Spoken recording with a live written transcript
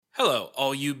Hello,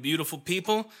 all you beautiful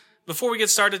people. Before we get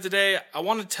started today, I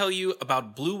want to tell you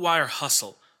about Blue Wire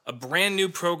Hustle, a brand new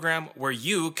program where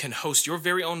you can host your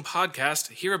very own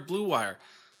podcast here at Blue Wire.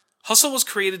 Hustle was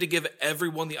created to give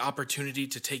everyone the opportunity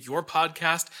to take your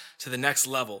podcast to the next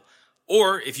level.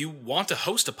 Or if you want to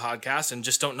host a podcast and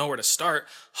just don't know where to start,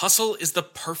 Hustle is the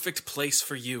perfect place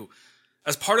for you.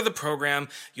 As part of the program,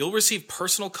 you'll receive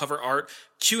personal cover art,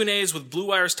 Q&As with Blue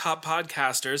Wire's top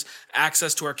podcasters,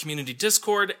 access to our community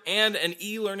Discord, and an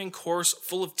e-learning course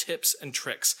full of tips and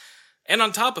tricks. And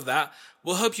on top of that,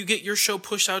 we'll help you get your show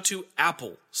pushed out to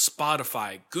Apple,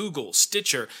 Spotify, Google,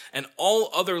 Stitcher, and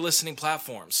all other listening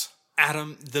platforms.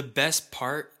 Adam, the best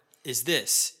part is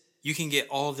this. You can get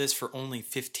all of this for only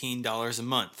 $15 a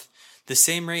month, the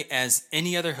same rate as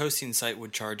any other hosting site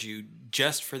would charge you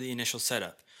just for the initial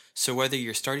setup. So whether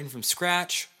you're starting from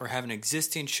scratch or have an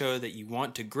existing show that you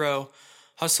want to grow,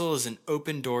 Hustle is an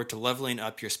open door to leveling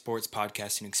up your sports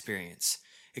podcasting experience.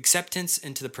 Acceptance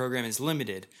into the program is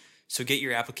limited, so get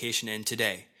your application in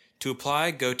today. To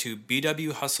apply, go to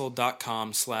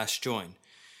bwhustle.com/join.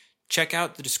 Check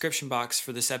out the description box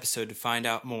for this episode to find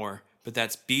out more, but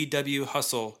that's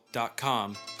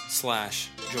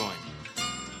bwhustle.com/join.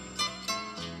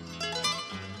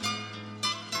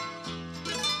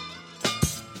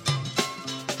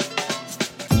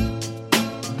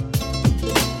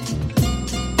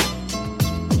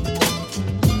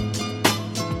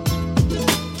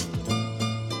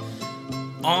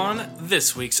 On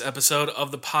this week's episode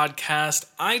of the podcast,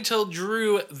 I tell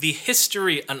Drew the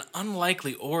history and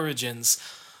unlikely origins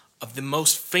of the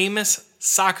most famous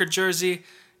soccer jersey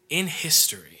in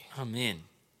history. Oh man,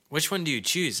 which one do you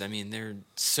choose? I mean, there are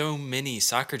so many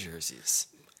soccer jerseys.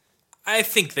 I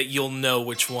think that you'll know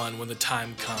which one when the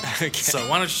time comes. Okay. So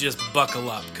why don't you just buckle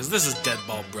up, because this is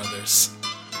Deadball Brothers.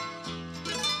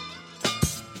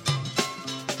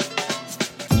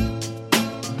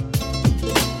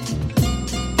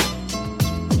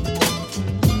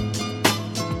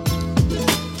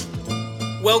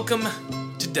 Welcome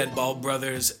to Deadball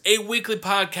Brothers, a weekly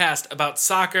podcast about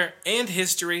soccer and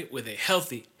history with a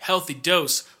healthy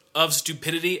dose of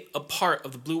stupidity, a part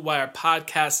of the Blue Wire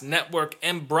Podcast Network,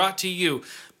 and brought to you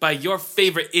by your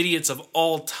favorite idiots of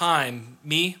all time.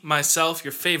 Me, myself,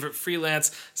 your favorite freelance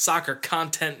soccer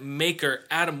content maker,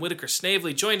 Adam Whitaker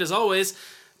Snavely, joined as always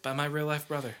by my real-life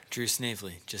brother, Drew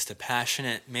Snavely, just a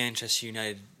passionate Manchester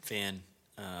United fan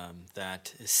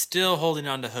that is still holding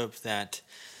on to hope that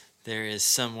there is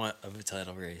somewhat of a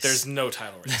title race. There's no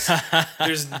title race.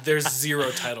 There's zero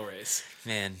title race.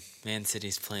 Man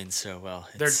City's playing so well.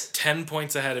 They're 10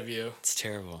 points ahead of you. It's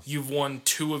terrible. You've won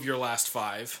 2 of your last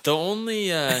 5. The only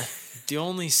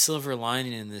silver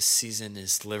lining in this season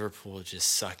is Liverpool just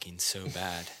sucking so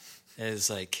bad. It is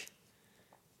like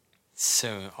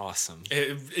so awesome.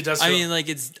 It does. I mean, like,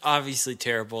 it's obviously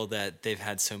terrible that they've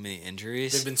had so many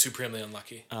injuries. They've been supremely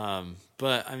unlucky.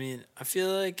 But I mean, I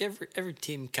feel like every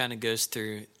team kind of goes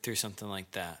through something like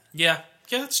that. Yeah,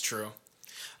 that's true.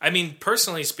 I mean,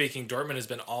 personally speaking, Dortmund has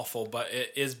been awful, but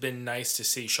it has been nice to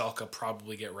see Schalke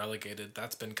probably get relegated.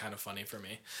 That's been kind of funny for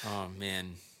me. Oh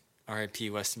man,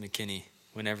 R.I.P. Weston McKennie.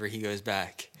 Whenever he goes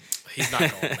back, he's not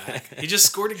going back. He just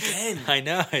scored again. I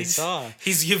know. I saw.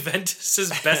 He's Juventus's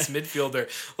best midfielder.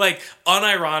 Like,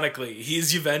 unironically,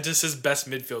 he's Juventus's best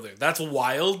midfielder. That's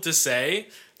wild to say.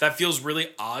 That feels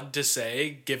really odd to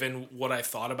say, given what I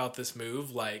thought about this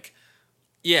move. Like,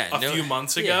 a few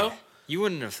months ago, yeah, you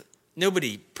wouldn't have.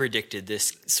 Nobody predicted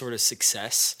this sort of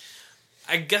success.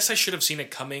 I guess I should have seen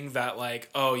it coming. That like,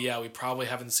 oh yeah, we probably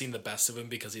haven't seen the best of him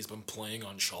because he's been playing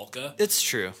on Schalke. It's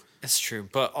true. It's true,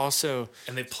 but also,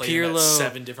 and they played him at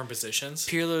 7 different positions.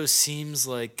 Pirlo seems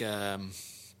like I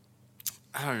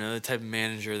don't know, the type of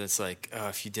manager that's like, oh,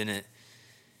 if you didn't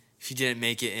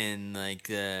make it in like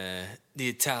the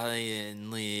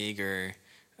Italian league or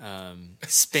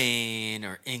Spain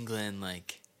or England,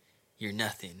 like you're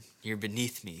nothing. You're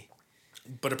beneath me.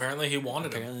 But apparently he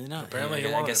wanted him. Apparently not. Apparently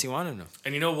I guess he wanted him.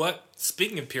 And you know what?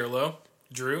 Speaking of Pirlo,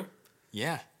 Drew.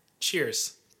 Yeah.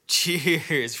 Cheers.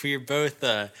 Cheers. We are both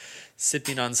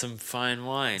sipping on some fine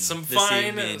wine. Some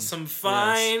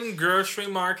fine grocery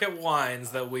market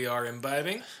wines that we are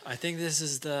imbibing. I think this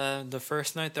is the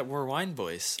first night that we're wine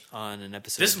boys on an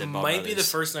episode. This of Deadball might Brothers. be the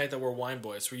first night that we're wine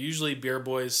boys. We're usually beer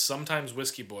boys, sometimes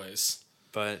whiskey boys,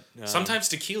 but sometimes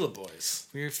tequila boys.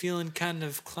 We were feeling kind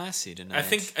of classy tonight. I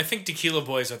think tequila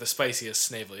boys are the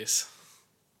spiciest Snavelies.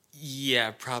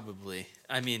 Yeah, probably.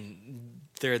 I mean,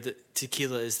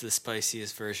 tequila is the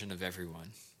spiciest version of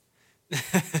everyone.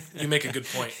 You make a good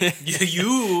point.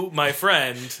 You, my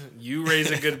friend, you raise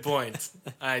a good point.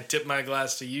 I tip my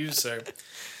glass to you, sir.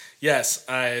 Yes,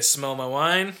 I smell my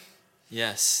wine.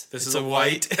 Yes. This it's is a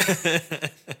white.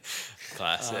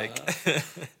 Classic.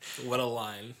 What a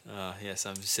line. Yes,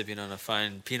 I'm sipping on a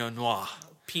fine Pinot Noir.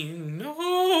 Pinot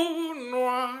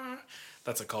Noir.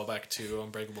 That's a callback to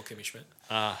Unbreakable Kimmy Schmidt.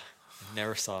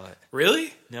 Never saw it.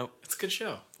 Really? Nope. It's a good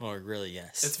show. Or really,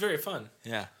 yes. It's very fun.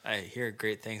 Yeah, I hear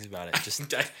great things about it.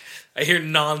 Just I hear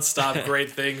nonstop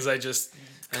great things. I just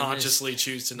consciously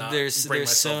choose to not there's bring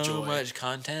myself so joy. much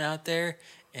content out there,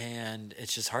 and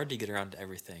it's just hard to get around to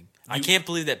everything. I can't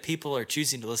believe that people are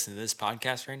choosing to listen to this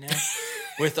podcast right now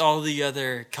with all the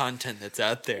other content that's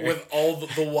out there. With all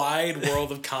the wide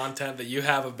world of content that you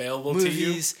have available to you.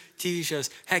 Movies, TV shows,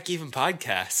 heck, even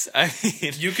podcasts. I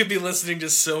mean, You could be listening to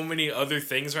so many other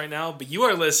things right now, but you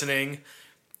are listening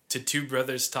to two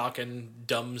brothers talking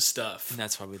dumb stuff. and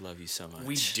that's why we love you so much.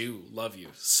 We do love you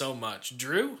so much.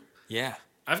 Drew, Yeah.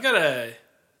 I've got I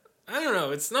don't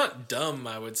know, it's not dumb,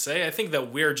 I would say. I think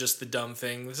that we're just the dumb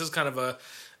thing. This is kind of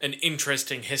an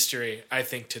interesting history, I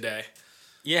think, today.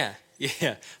 Yeah.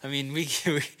 Yeah. I mean, we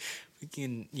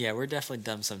can, yeah, we're definitely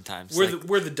dumb sometimes.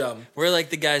 We're the dumb. We're like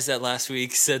the guys that last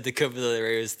week said the cup of the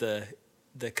ray was the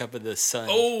cup of the sun.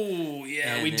 Oh,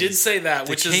 yeah, And we did say that, the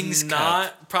which King's is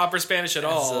not proper Spanish at as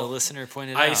all. the listener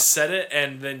pointed I out. said it,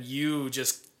 and then you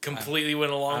just completely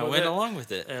went along I with went it. along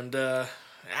with it. And,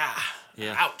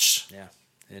 Yeah. ouch. Yeah,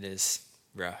 it is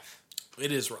rough.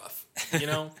 It is rough, you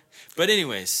know? But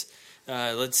anyways,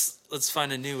 let's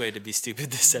find a new way to be stupid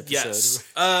this episode. Yes.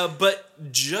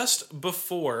 But just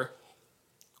before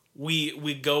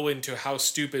we go into how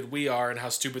stupid we are and how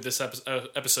stupid this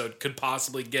episode could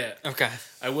possibly get, Okay.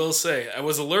 I will say I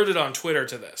was alerted on Twitter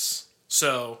to this,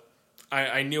 so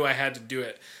I knew I had to do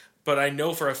it. But I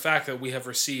know for a fact that we have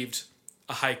received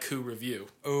a haiku review,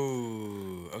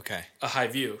 Ooh, okay. a high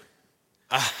view,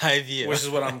 A high view. which is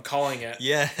what I'm calling it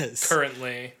yes.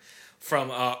 currently,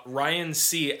 from Ryan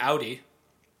C. Audi,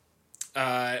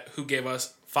 who gave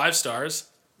us 5 stars.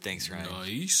 Thanks, Ryan.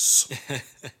 Nice.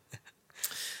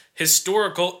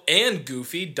 Historical and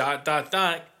goofy, ...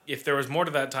 If there was more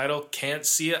to that title, can't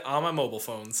see it on my mobile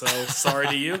phone. So sorry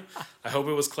to you. I hope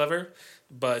it was clever.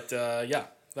 But yeah,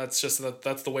 that's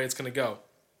the way it's going to go.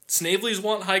 Snavely's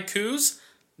want haikus.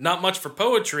 Not much for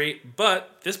poetry,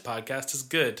 but this podcast is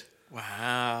good.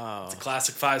 Wow.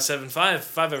 Classic 575,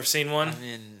 if I've ever seen one.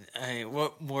 I mean,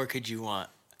 what more could you want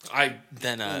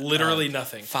than literally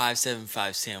nothing.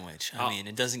 575 sandwich? I mean,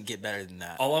 it doesn't get better than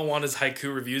that. All I want is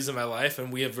haiku reviews in my life,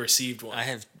 and we have received one. I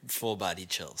have full body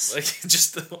chills. Like,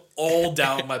 just all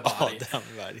down my body. All down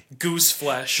my body. Goose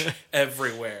flesh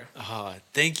everywhere.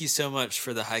 Thank you so much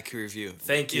for the haiku review.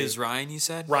 Thank you. Is Ryan, you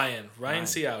said? Ryan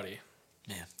C. Audi.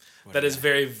 Man. That is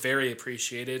very, very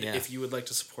appreciated. Yeah. If you would like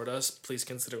to support us, please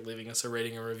consider leaving us a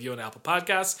rating and review on Apple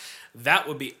Podcasts. That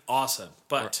would be awesome.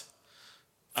 But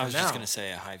I was now, just going to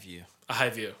say a high view. a high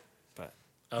view. But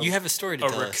you have a story to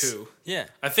tell us. raku. Yeah.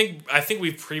 I think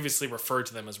we've previously referred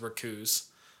to them as rakus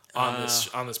on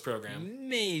this program.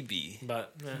 Maybe.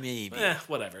 But Maybe.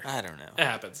 Whatever. I don't know. It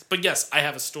happens. But yes, I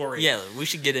have a story. Yeah, we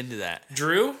should get into that.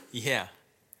 Drew, Yeah.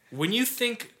 when you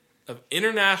think of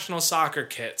international soccer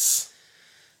kits,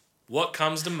 what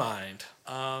comes to mind?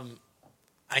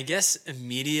 I guess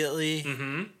immediately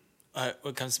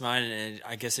what comes to mind, and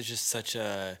I guess it's just such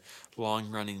a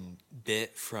long-running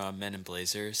bit from Men in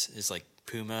Blazers, is like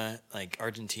Puma, like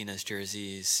Argentina's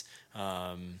jerseys.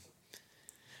 Well,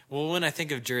 when I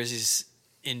think of jerseys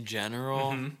in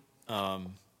general, and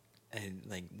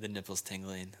like the nipples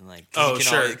tingling, and like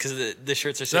because the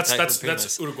shirts are so tight for Pumas.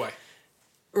 That's Uruguay.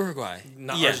 Uruguay,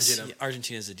 Not yes, Argentina.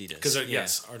 Argentina's Adidas. Because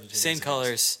yes, Argentina. Same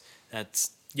colors.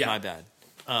 That's my bad.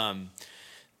 But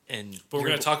we're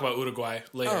going to talk about Uruguay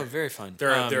later. Oh, very fun.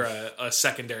 They're a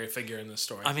secondary figure in this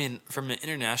story. I mean, from an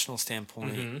international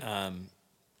standpoint,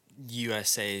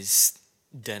 USA's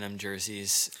denim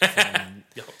jerseys from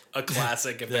a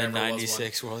classic if the there ever was one.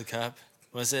 96 World Cup,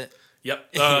 was it?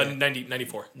 Yep.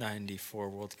 94. 94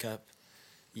 World Cup.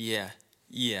 Yeah.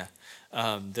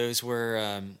 Those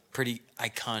were pretty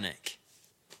iconic.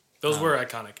 Those were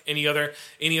iconic. Any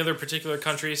other particular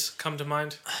countries come to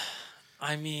mind?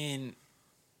 I mean,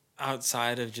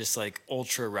 outside of just like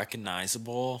ultra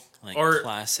recognizable, like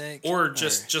classic,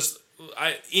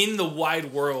 in the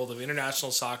wide world of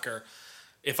international soccer,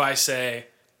 if I say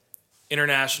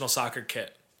international soccer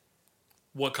kit,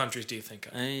 what countries do you think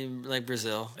of? I mean, like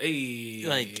Brazil, Hey.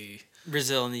 like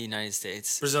Brazil and the United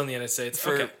States. Brazil and the United States.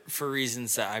 For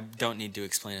reasons that I don't need to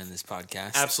explain on this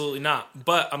podcast. Absolutely not.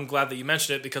 But I'm glad that you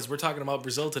mentioned it because we're talking about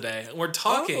Brazil today. And we're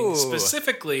talking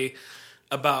specifically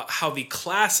about how the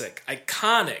classic,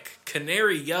 iconic,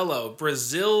 canary yellow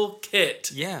Brazil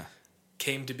kit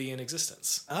came to be in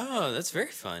existence. Oh, that's very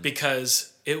fun.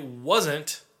 Because it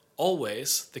wasn't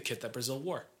always the kit that Brazil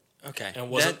wore. Okay.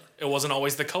 And it wasn't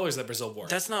always the colors that Brazil wore.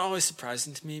 That's not always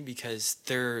surprising to me because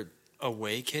their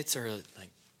away kits are like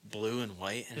blue and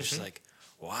white, and it's just like,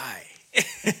 why?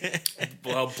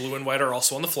 Well, blue and white are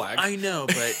also on the flag. I know,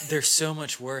 but they're so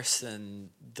much worse than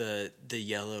the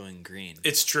yellow and green.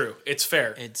 It's true. It's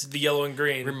fair. It's the yellow and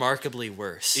green remarkably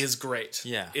worse. is great.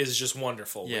 Yeah. Is just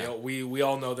wonderful. Yeah. We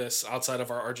all know this outside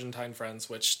of our Argentine friends,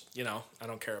 which, I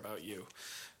don't care about you.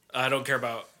 I don't care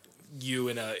about you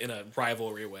in a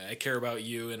rivalry way. I care about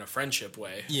you in a friendship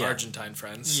way. Yeah. Argentine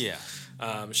friends. Yeah.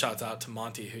 Shout out to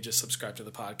Monty, who just subscribed to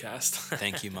the podcast.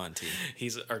 Thank you, Monty.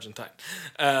 He's Argentine.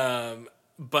 The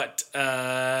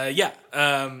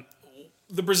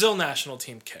Brazil national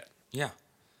team kit. Yeah.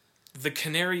 The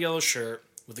canary yellow shirt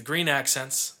with the green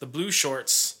accents, the blue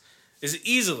shorts, is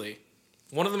easily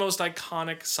one of the most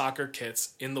iconic soccer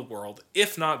kits in the world,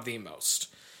 if not the most.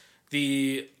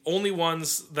 The only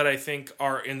ones that I think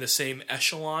are in the same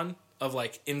echelon of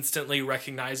like instantly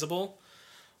recognizable,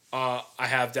 I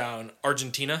have down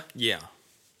Argentina, Yeah.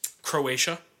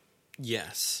 Croatia,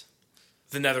 Yes.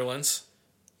 the Netherlands.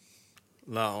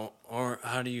 No, or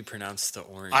how do you pronounce the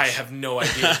orange? I have no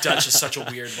idea. Dutch is such a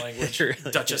weird language. It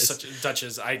really Dutch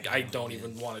is. I don't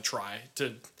even want to try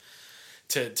to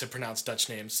pronounce Dutch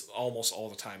names almost all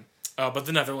the time. But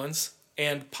the Netherlands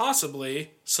and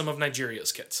possibly some of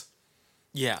Nigeria's kits.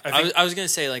 Yeah, I I was gonna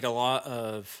say like a lot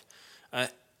of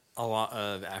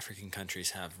African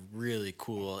countries have really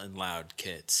cool and loud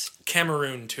kits.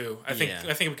 Cameroon too. I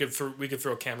think we could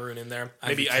throw Cameroon in there.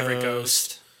 Maybe Ivory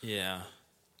Coast. Yeah.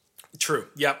 True.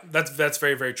 Yeah, that's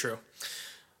very, very true.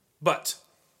 But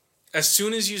as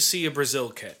soon as you see a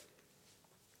Brazil kit,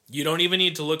 you don't even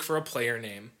need to look for a player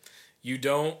name. You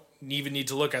don't even need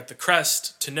to look at the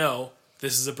crest to know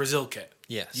this is a Brazil kit.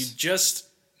 Yes. You just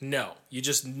know. You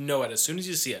just know it as soon as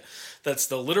you see it. That's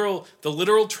the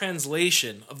literal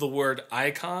translation of the word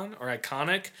icon or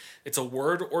iconic. It's a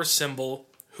word or symbol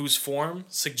whose form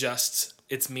suggests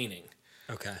its meaning.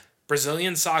 Okay.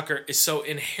 Brazilian soccer is so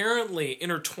inherently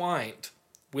intertwined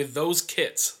with those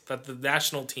kits that the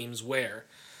national teams wear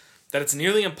that it's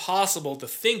nearly impossible to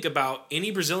think about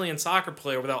any Brazilian soccer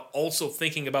player without also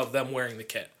thinking about them wearing the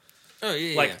kit. Oh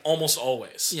yeah. Like almost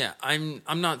always. Yeah, I'm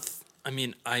not. I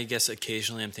mean, I guess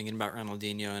occasionally I'm thinking about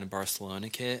Ronaldinho in a Barcelona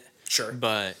kit. Sure.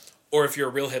 But or if you're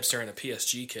a real hipster in a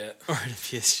PSG kit. Or in a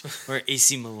PSG or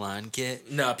AC Milan kit.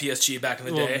 No, PSG back in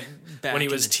the day back when he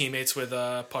was teammates with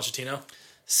Pochettino.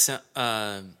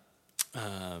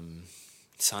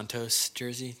 Santos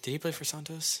jersey. Did he play for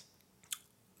Santos?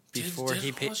 Before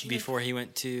he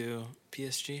went to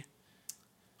PSG?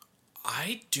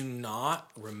 I do not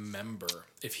remember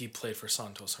if he played for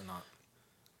Santos or not.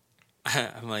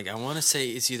 I'm like, I want to say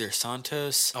it's either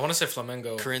Santos. I want to say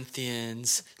Flamengo.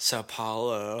 Corinthians, Sao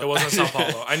Paulo. It wasn't Sao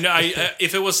Paulo. I know.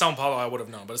 If it was Sao Paulo, I would have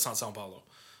known, but it's not Sao Paulo.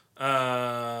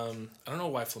 I don't know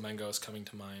why Flamengo is coming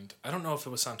to mind. I don't know if it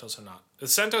was Santos or not.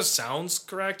 Santos sounds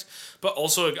correct, but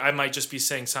also I might just be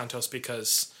saying Santos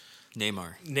because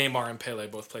Neymar and Pele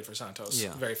both played for Santos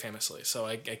very famously. So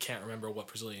I can't remember what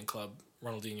Brazilian club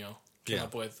Ronaldinho came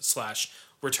up with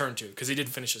 / returned to because he did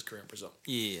finish his career in Brazil.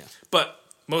 Yeah, but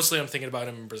mostly I'm thinking about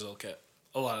him in Brazil kit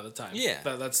a lot of the time. Yeah,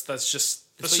 that's just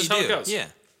how it goes. Yeah,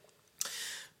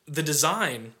 the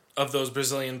design of those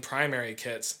Brazilian primary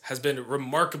kits has been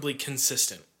remarkably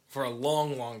consistent for a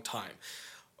long, long time.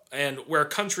 And where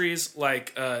countries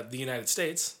like the United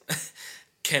States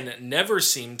can never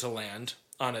seem to land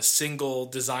on a single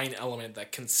design element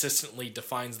that consistently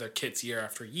defines their kits year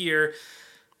after year,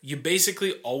 you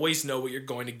basically always know what you're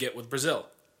going to get with Brazil.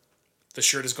 The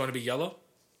shirt is going to be yellow,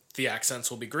 the accents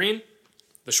will be green,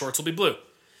 the shorts will be blue.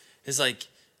 It's like,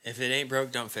 if it ain't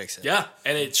broke, don't fix it. Yeah,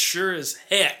 and it sure as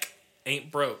heck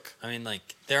ain't broke. I mean,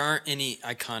 like, there aren't any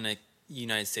iconic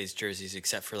United States jerseys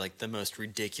except for, like, the most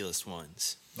ridiculous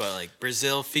ones. But, like,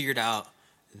 Brazil figured out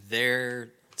their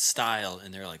style,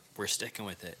 and they're like, we're sticking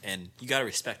with it. And you got to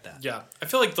respect that. Yeah. I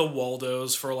feel like the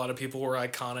Waldos, for a lot of people, were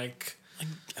iconic.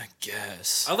 I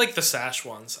guess. I like the sash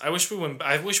ones. I wish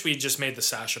we just made the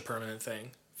sash a permanent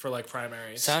thing for, like,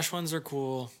 primaries. Sash ones are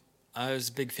cool. I was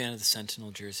a big fan of the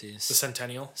Sentinel jerseys. The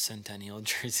Centennial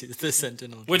jerseys. The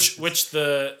Sentinel jerseys. Which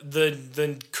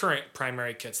the current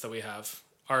primary kits that we have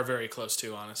are very close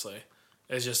to, honestly.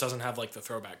 It just doesn't have, like, the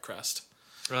throwback crest.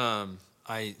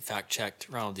 I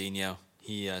fact-checked Ronaldinho.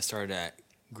 He started at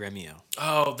Grêmio.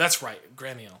 Oh, that's right.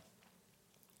 Grêmio.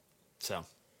 So,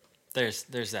 there's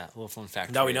that little fun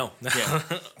fact. Now we know. Yeah.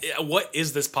 What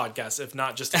is this podcast if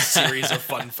not just a series of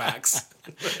fun facts?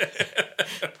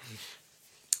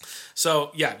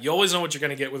 So, yeah, you always know what you're going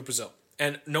to get with Brazil.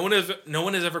 And no one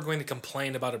is ever going to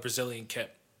complain about a Brazilian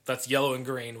kit that's yellow and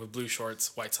green with blue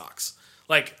shorts, White Sox.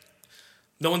 Like,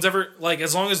 no one's ever, like,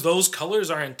 as long as those colors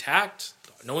are intact,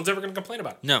 no one's ever going to complain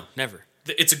about it. No, never.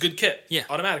 It's a good kit. Yeah.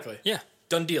 Automatically. Yeah.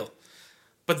 Done deal.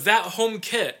 But that home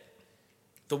kit,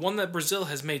 the one that Brazil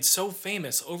has made so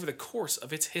famous over the course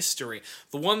of its history,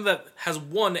 the one that has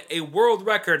won a world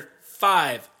record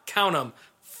 5, count 'em,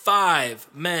 5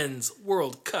 men's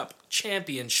World Cup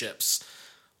championships,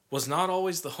 was not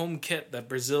always the home kit that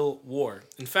Brazil wore.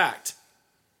 In fact,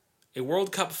 in a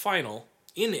World Cup final,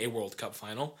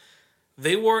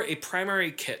 they wore a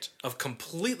primary kit of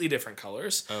completely different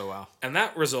colors. Oh, wow. And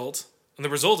the result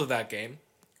of that game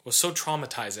was so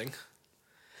traumatizing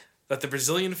that the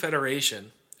Brazilian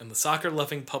Federation and the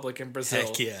soccer-loving public in Brazil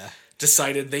Heck yeah.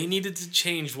 decided they needed to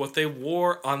change what they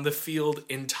wore on the field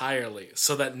entirely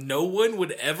so that no one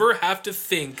would ever have to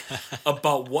think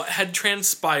about what had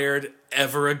transpired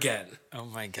ever again. Oh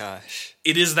my gosh.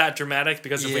 It is that dramatic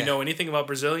because if we Yeah. know anything about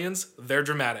Brazilians, they're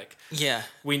dramatic. Yeah.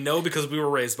 We know because we were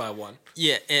raised by one.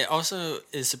 Yeah, it also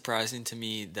is surprising to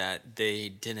me that they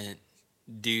didn't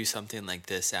do something like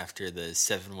this after the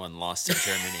 7-1 loss to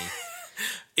Germany.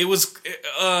 It was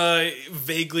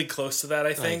vaguely close to that,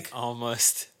 I think. Like,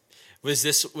 almost. Was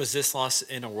this loss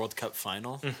in a World Cup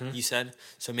final, Mm-hmm. you said?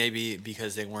 So maybe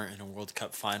because they weren't in a World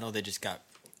Cup final, they just got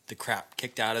the crap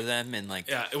kicked out of them and like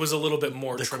Yeah, it was a little bit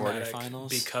more the traumatic quarterfinals?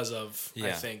 because of, I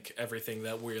Yeah. think, everything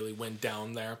that really went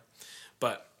down there.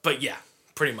 But yeah,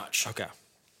 pretty much. Okay.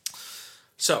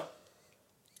 So,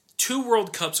 2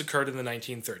 World Cups occurred in the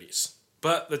 1930s,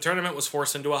 but the tournament was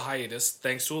forced into a hiatus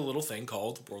thanks to a little thing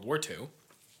called World War II.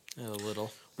 A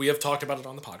little. We have talked about it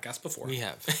on the podcast before. We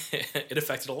have. It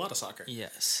affected a lot of soccer.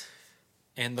 Yes.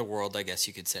 And the world, I guess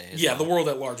you could say. Yeah, the world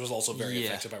at large was also very Yeah,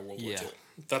 affected by World War yeah. II.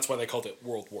 That's why they called it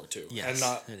World War II, Yes, and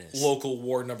not it is. local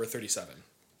war number 37.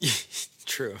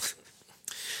 True.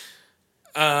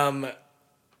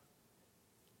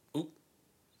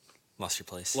 Lost your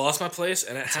place. Lost my place,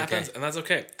 and it happens, okay. and that's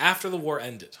okay. After the war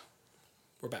ended,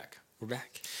 we're back. We're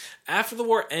back. After the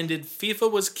war ended,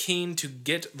 FIFA was keen to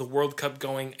get the World Cup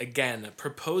going again,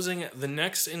 proposing the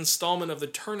next installment of the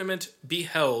tournament be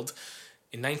held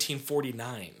in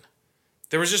 1949.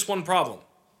 There was just one problem.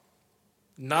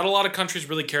 Not a lot of countries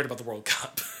really cared about the World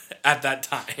Cup at that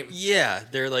time. Yeah,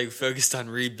 they're like focused on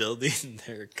rebuilding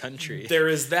their country. There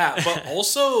is that, but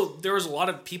also there was a lot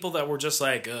of people that were just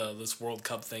like, this World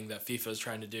Cup thing that FIFA is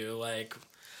trying to do, like,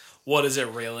 what is it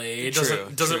really? It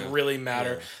doesn't True. really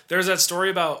matter. Yeah. There's that story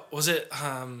about was it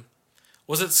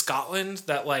Scotland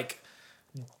that like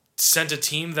sent a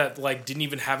team that like didn't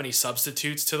even have any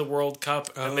substitutes to the World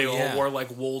Cup, and they all wore like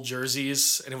wool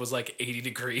jerseys, and it was like 80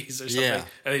 degrees or something, Yeah.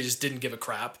 and they just didn't give a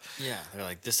crap. Yeah, they're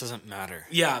like, this doesn't matter.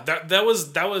 Yeah, that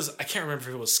was I can't remember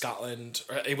if it was Scotland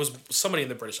or it was somebody in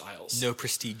the British Isles. No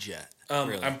prestige yet.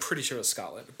 Really. I'm pretty sure it was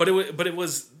Scotland, but it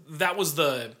was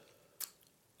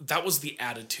that was the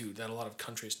attitude that a lot of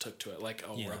countries took to it. Like,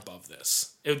 we're above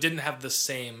this. It didn't have the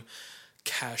same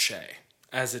cachet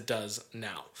as it does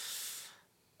now.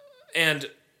 And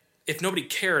if nobody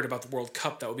cared about the World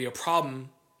Cup, that would be a problem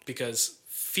because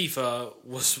FIFA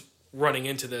was running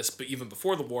into this, but even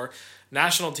before the war,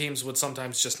 national teams would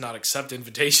sometimes just not accept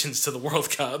invitations to the World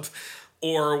Cup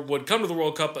or would come to the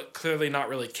World Cup but clearly not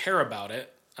really care about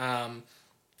it. And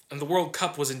the World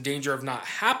Cup was in danger of not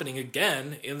happening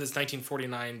again in this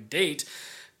 1949 date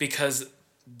because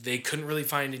they couldn't really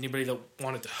find anybody that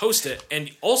wanted to host it.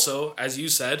 And also, as you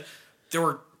said, there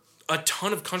were a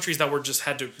ton of countries that were just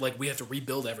we have to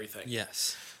rebuild everything.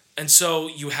 Yes. And so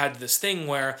you had this thing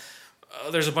where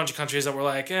there's a bunch of countries that were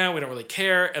like, we don't really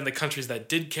care. And the countries that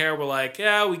did care were like,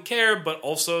 we care, but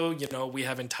also, we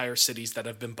have entire cities that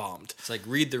have been bombed. It's like,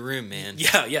 read the room, man.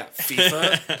 Yeah,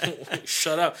 FIFA,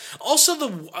 shut up. Also,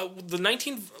 the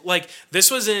 19, this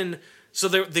was in, so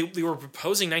they were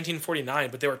proposing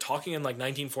 1949, but they were talking in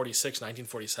 1946,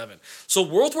 1947. So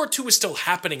World War II was still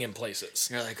happening in places.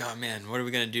 You're like, oh man, what are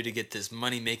we going to do to get this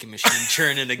money-making machine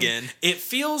churning again? It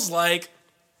feels like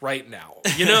right now,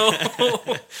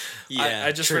 Yeah,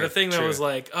 I just read a thing that true. was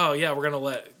like, we're going to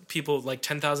let people,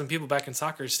 10,000 people back in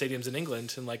soccer stadiums in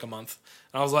England in a month.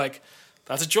 And I was like,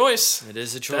 that's a choice. It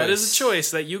is a choice. That is a choice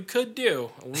that you could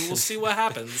do. We will see what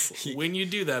happens when you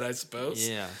do that, I suppose.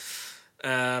 Yeah.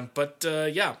 So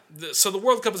the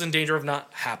World Cup was in danger of not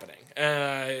happening.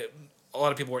 A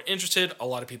lot of people were interested. A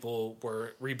lot of people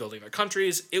were rebuilding their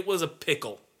countries. It was a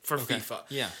pickle for FIFA.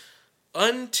 Yeah.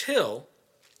 Until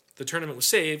the tournament was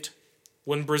saved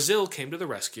when Brazil came to the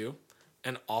rescue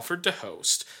and offered to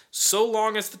host, so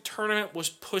long as the tournament was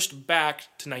pushed back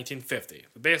to 1950.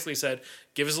 They basically said,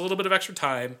 give us a little bit of extra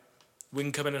time. We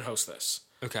can come in and host this.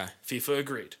 Okay. FIFA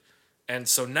agreed. And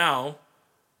so now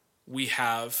we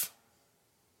have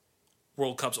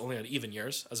World Cups only on even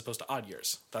years as opposed to odd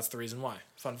years. That's the reason why.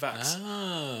 Fun facts.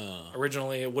 Oh.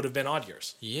 Originally, it would have been odd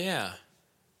years. Yeah.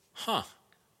 Huh.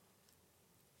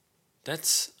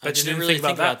 That's. Bet I you didn't didn't really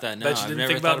think about that. No, Bet you I've didn't never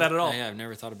think about thought that at all. Yeah, I've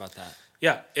never thought about that.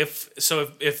 Yeah.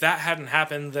 If that hadn't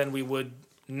happened, then we would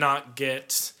not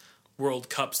get World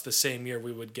Cups the same year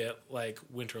we would get like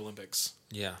Winter Olympics.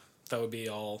 Yeah. That would be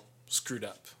all screwed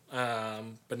up.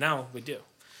 But now we do.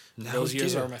 Now Those we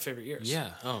years do. are my favorite years. Yeah.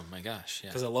 Oh my gosh. Yeah.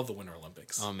 Because I love the Winter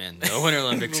Olympics. Oh man, the Winter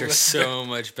Olympics are so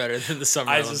much better than the Summer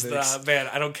Olympics.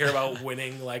 I don't care about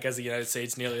winning like as the United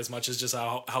States nearly as much as just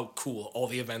how cool all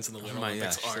the events in the Winter Oh my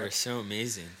Olympics gosh, are. they're so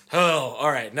amazing. Oh, all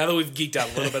right. Now that we've geeked out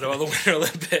a little bit about the Winter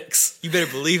Olympics, You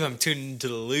better believe I'm tuning into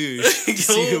the luge to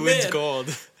see Oh, who wins man.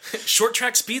 gold. short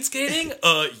track speed skating?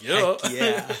 Yeah.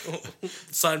 Yeah.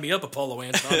 Sign me up, Apollo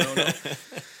Anton. No.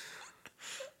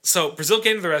 So Brazil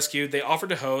came to the rescue. They offered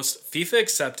to host. FIFA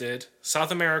accepted. South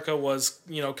America was,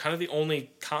 kind of the only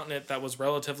continent that was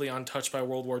relatively untouched by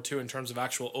World War II in terms of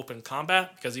actual open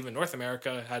combat, because even North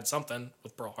America had something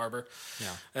with Pearl Harbor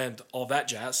and all that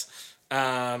jazz.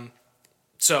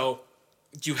 So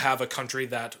you have a country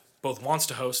that both wants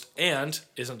to host and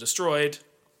isn't destroyed.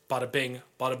 Bada bing,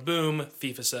 bada boom.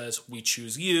 FIFA says, we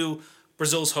choose you.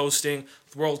 Brazil's hosting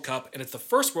the World Cup, and it's the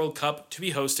first World Cup to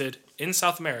be hosted in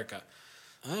South America.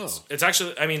 Oh. It's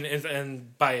actually,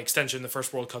 and by extension, the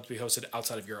first World Cup to be hosted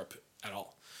outside of Europe at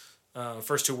all.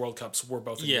 First two World Cups were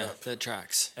both in Europe. That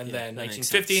tracks. And Yeah, then that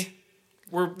makes 1950,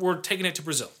 sense. we're taking it to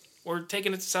Brazil. We're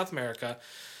taking it to South America.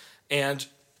 And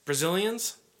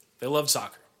Brazilians, they love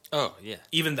soccer. Oh, yeah.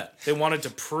 Even then. They wanted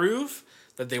to prove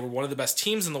that they were one of the best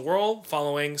teams in the world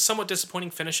following somewhat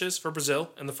disappointing finishes for Brazil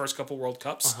in the first couple World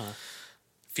Cups.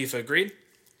 FIFA agreed.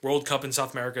 World Cup in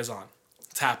South America is on.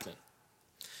 It's happening.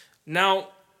 Now,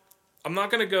 I'm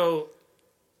not going to go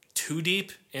too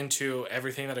deep into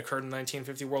everything that occurred in the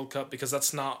 1950 World Cup because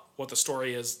that's not what the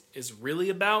story is really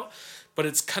about, but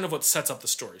it's kind of what sets up the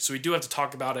story. So we do have to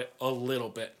talk about it a little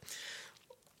bit.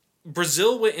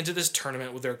 Brazil went into this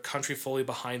tournament with their country fully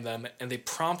behind them, and they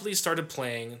promptly started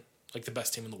playing like the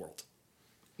best team in the world.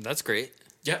 That's great.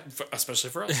 Yeah, especially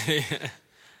for us.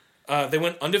 They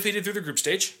went undefeated through the group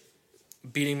stage,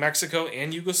 beating Mexico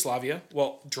and Yugoslavia,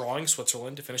 while drawing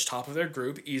Switzerland to finish top of their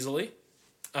group easily,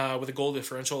 with a goal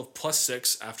differential of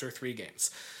 +6 after 3 games.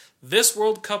 This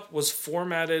World Cup was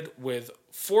formatted with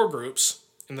 4 groups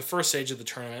in the first stage of the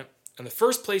tournament, and the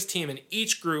first place team in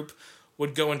each group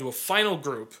would go into a final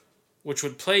group, which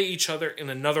would play each other in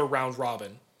another round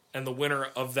robin, and the winner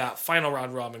of that final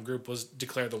round robin group was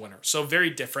declared the winner. So very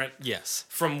different Yes.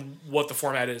 from what the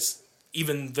format is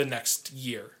even the next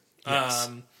year. Yes.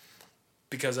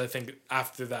 Because I think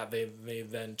after that they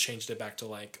then changed it back to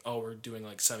like, we're doing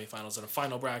like semifinals and a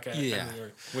final bracket. Yeah.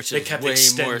 And Which they is kept way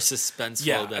extend- more suspenseful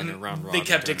yeah, than a and round robin they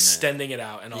kept tournament. extending it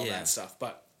out and all Yeah. that stuff.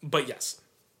 But yes.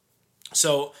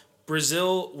 So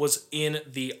Brazil was in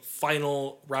the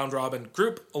final round robin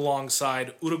group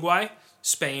alongside Uruguay,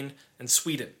 Spain, and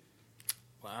Sweden.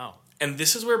 Wow. And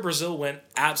this is where Brazil went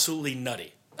absolutely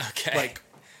nutty. Okay. Like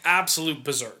absolute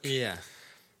berserk. Yeah.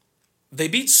 They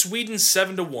beat Sweden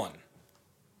 7-1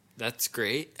 That's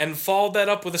great. and followed that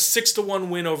up with a 6-1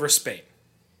 win over Spain.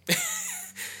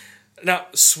 Now,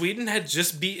 Sweden had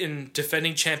just beaten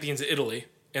defending champions Italy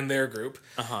in their group.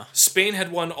 Spain had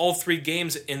won all 3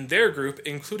 games in their group,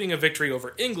 including a victory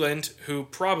over England, who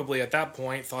probably at that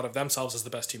point thought of themselves as the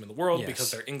best team in the world Yes.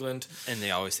 because they're England. And they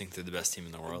always think they're the best team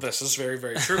in the world. This is very,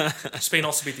 very true. Spain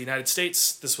also beat the United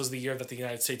States. This was the year that the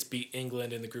United States beat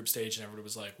England in the group stage, and everybody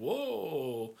was like,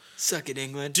 whoa. Suck it,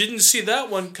 England. Didn't see that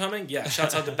one coming. Yeah,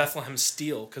 shouts out to Bethlehem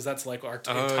Steel, because that's like our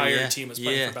entire yeah, team was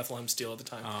playing yeah. for Bethlehem Steel at the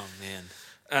time. Oh, man.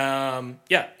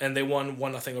 Yeah, and they won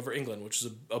 1-0 over England, which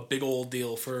is a big old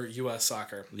deal for U.S.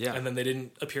 soccer. Yeah. And then they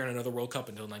didn't appear in another World Cup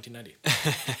until 1990.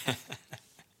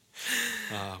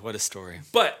 What a story.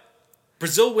 But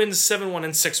Brazil wins 7-1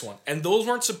 and 6-1, and those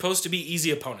weren't supposed to be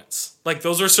easy opponents. Like,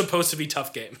 those are supposed to be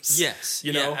tough games. Yes.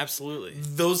 You know? Yeah, absolutely.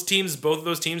 Both of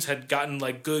those teams had gotten,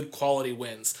 like, good quality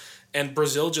wins, and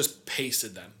Brazil just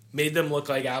pasted them. Made them look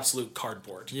like absolute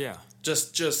cardboard. Yeah.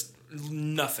 Just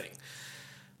nothing.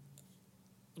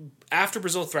 After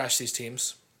Brazil thrashed these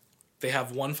teams, they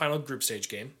have one final group stage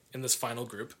game in this final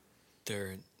group,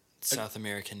 They're South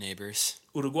American neighbors.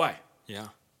 Uruguay. Yeah.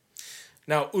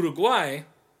 Now, Uruguay,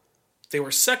 they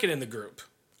were second in the group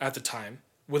at the time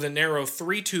with a narrow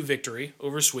 3-2 victory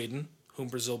over Sweden, whom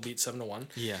Brazil beat 7-1,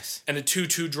 Yes. and a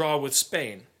 2-2 draw with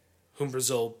Spain, whom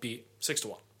Brazil beat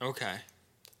 6-1. Okay.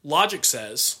 Logic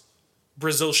says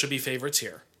Brazil should be favorites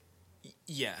here.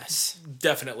 Yes.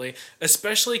 Definitely.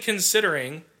 Especially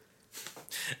considering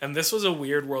And this was a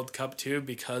weird World Cup too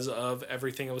because of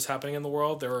everything that was happening in the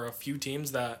world. There were a few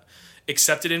teams that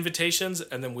accepted invitations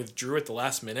and then withdrew at the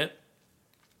last minute.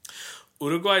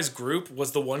 Uruguay's group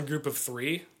was the one group of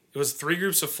three. It was 3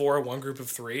 groups of 4, 1 group of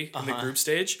 3 in the group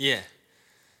stage. Yeah.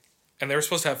 And they were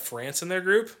supposed to have France in their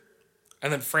group,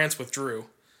 and then France withdrew.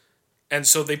 And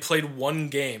so they played 1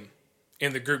 game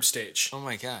in the group stage Oh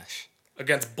my gosh.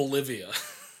 against Bolivia.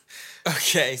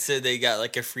 Okay, so they got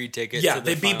like a free ticket. Yeah, to the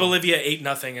they beat final. Bolivia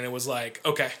 8-0, and it was like,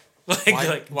 okay.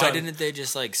 Why Done. didn't they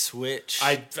just like switch?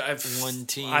 one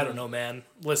team? I don't know, man.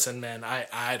 Listen, man,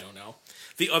 I don't know.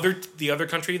 The other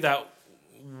country that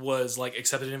was like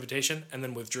accepted an invitation and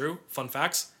then withdrew, fun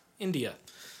facts, India.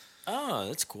 Oh,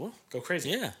 that's cool. Go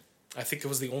crazy. Yeah. I think it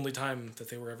was the only time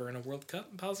that they were ever in a World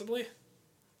Cup, possibly.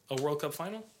 A World Cup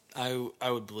final.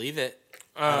 I would believe it.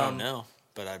 I don't know,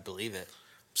 but I believe it.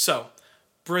 So,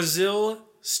 Brazil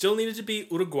still needed to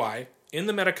beat Uruguay in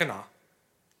the Maracanã.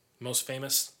 Most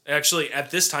famous. Actually,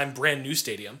 at this time, brand new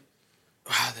stadium.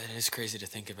 Wow, that is crazy to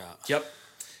think about. Yep.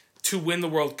 To win the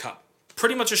World Cup.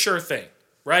 Pretty much a sure thing,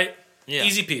 right? Yeah.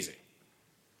 Easy peasy.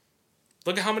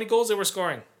 Look at how many goals they were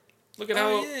scoring. Look at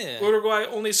how yeah. Uruguay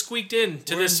only squeaked in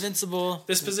to We're this invincible.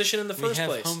 position in the first we have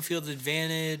place. home field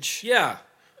advantage. Yeah.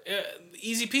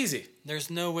 Easy peasy.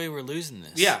 There's no way we're losing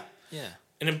this. Yeah. Yeah.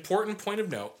 An important point of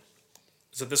note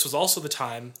is that this was also the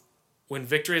time when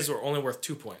victories were only worth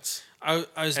 2 points. I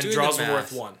was And doing draws the were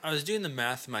math. worth 1. I was doing the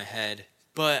math in my head,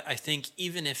 but I think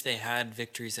even if they had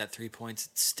victories at 3 points,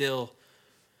 it's still,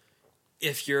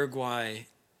 if Uruguay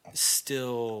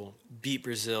still beat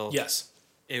Brazil, Yes.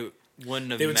 it wouldn't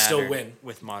have They would mattered still win.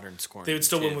 with modern scoring. They would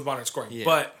still too. win with modern scoring. Yeah.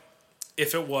 But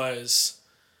if it was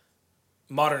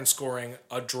modern scoring,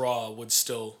 a draw would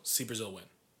still see Brazil win.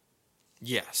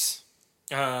 Yes.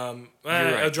 A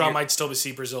right. draw might still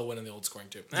see Brazil win in the old scoring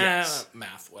too. Yes.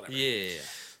 Math, whatever. Yeah.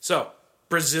 So,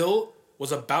 Brazil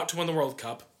was about to win the World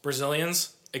Cup.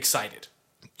 Brazilians, excited.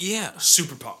 Yeah.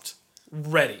 Super pumped.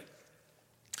 Ready.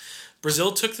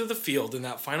 Brazil took to the field in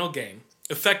that final game,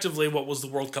 effectively what was the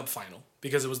World Cup final,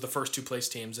 because it was the first 2 place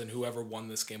teams, and whoever won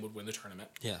this game would win the tournament.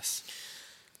 Yes.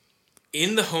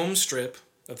 In the home strip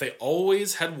that they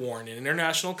always had worn in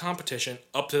international competition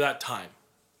up to that time.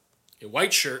 A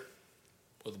white shirt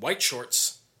with white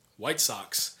shorts, white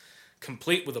socks,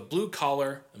 complete with a blue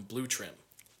collar and blue trim.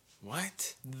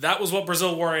 What? That was what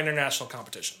Brazil wore in international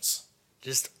competitions.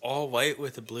 Just all white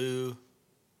with a blue.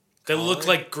 They looked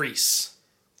like Greece.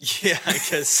 Yeah, I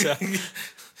guess so.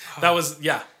 That was,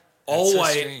 yeah. All That's so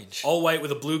white. strange. All white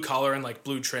with a blue collar and like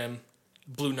blue trim,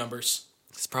 blue numbers.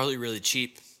 It's probably really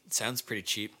cheap. It sounds pretty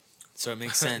cheap, so it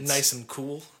makes sense. Nice and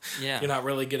cool. Yeah. You're not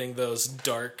really getting those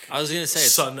dark, I was gonna say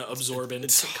sun absorbent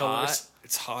colors. hot.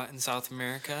 It's hot in South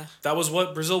America. That was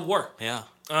what Brazil wore. Yeah.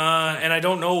 And I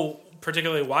don't know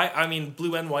particularly why. I mean,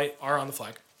 blue and white are on the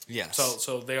flag. Yes.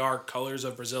 So they are colors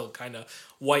of Brazil, kind of.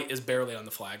 White is barely on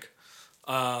the flag.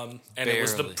 And it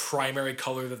was the Barely. primary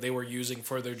color that they were using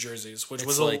for their jerseys, which It's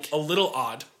was like a little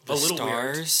odd, the a little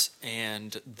weird. stars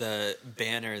and the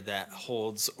banner that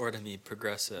holds Ordemi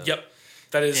Progresso. Yep,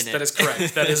 that is in it.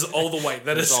 correct. That is all the white.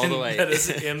 That is all in, the white. That is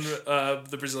in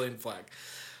the Brazilian flag.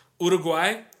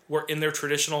 Uruguay were in their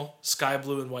traditional sky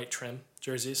blue and white trim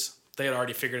jerseys. They had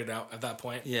already figured it out at that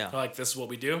point. Yeah. They're like, this is what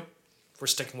we do. We're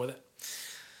sticking with it.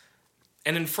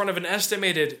 And in front of an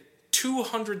estimated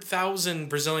 200,000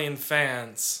 Brazilian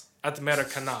fans at the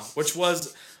Maracanã, which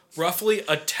was roughly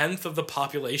a tenth of the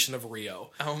population of Rio,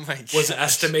 Oh my god. was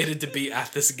estimated to be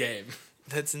at this game.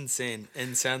 That's insane.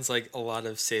 And sounds like a lot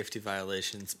of safety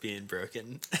violations being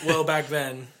broken. Well, back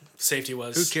then, safety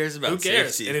was... Who cares about Who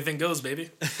cares? safety? Anything goes, baby.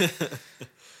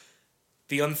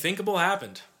 The unthinkable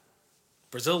happened.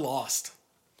 Brazil lost.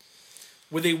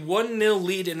 With a 1-0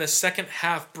 lead in the second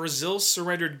half, Brazil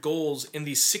surrendered goals in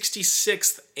the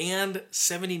 66th and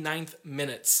 79th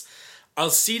minutes.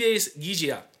 Alcides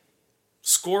Gigia,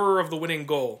 scorer of the winning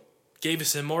goal, gave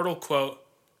his immortal quote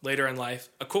later in life,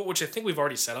 a quote which I think we've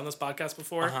already said on this podcast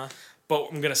before, but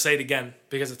I'm going to say it again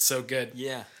because it's so good.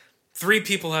 Yeah. 3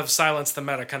 people have silenced the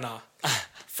Maracanã.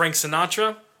 Frank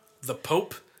Sinatra, the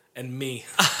Pope, and me.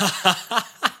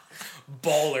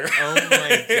 Baller. Oh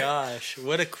my gosh.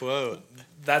 What a quote.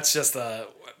 That's just a...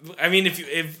 I mean,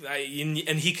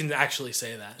 and he can actually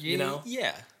say that, you know?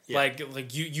 Yeah. Like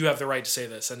you have the right to say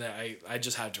this, and I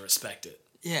just have to respect it.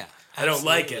 Yeah. I don't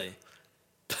like absolutely.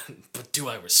 it. But do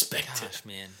I respect Gosh,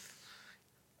 man.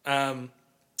 it?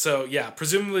 So, yeah,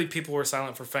 presumably people were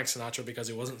silent for Frank Sinatra because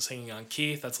he wasn't singing on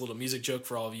key. That's a little music joke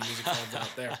for all of you music fans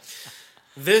out there.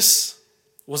 This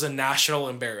was a national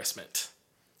embarrassment.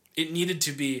 It needed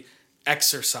to be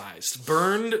exorcised,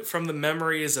 burned from the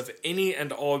memories of any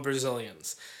and all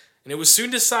Brazilians. And it was soon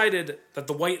decided that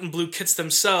the white and blue kits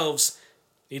themselves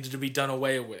needed to be done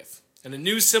away with. And a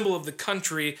new symbol of the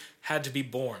country had to be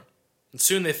born. And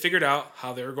soon they figured out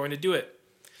how they were going to do it.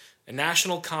 A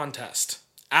national contest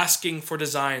asking for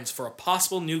designs for a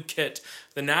possible new kit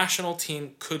the national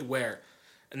team could wear.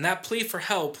 And that plea for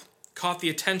help caught the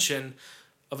attention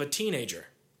of a teenager,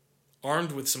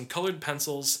 armed with some colored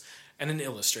pencils and an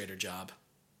illustrator job.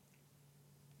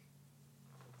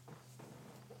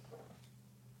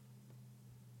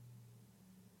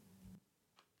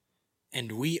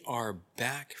 And we are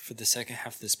back for the second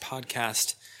half of this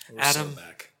podcast. We're Adam, so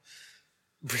back.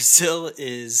 Brazil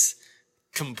is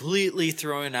completely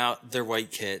throwing out their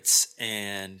white kits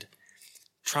and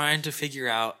trying to figure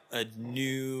out a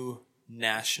new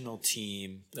national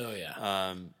team Oh,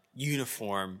 yeah.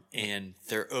 uniform, and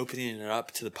they're opening it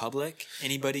up to the public.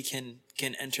 Anybody can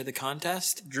enter the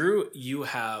contest. Drew, you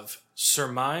have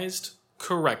surmised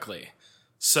correctly.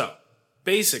 So,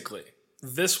 basically,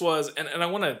 this was, and I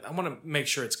want to make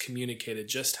sure it's communicated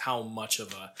just how much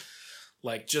of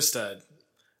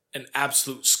an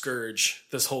absolute scourge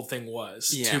this whole thing was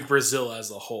to Brazil as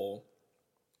a whole.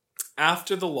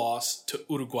 After the loss to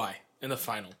Uruguay in the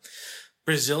final,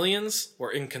 Brazilians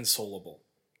were inconsolable.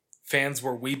 Fans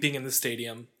were weeping in the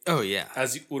stadium. Oh, yeah.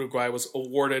 As Uruguay was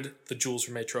awarded the Jules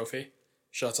Rimet Trophy.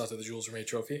 Shouts out to the Jules Rimet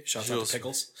Trophy. Shouts out to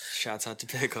Pickles. Shouts out to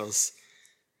Pickles.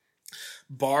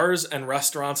 Bars and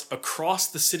restaurants across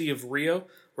the city of Rio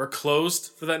were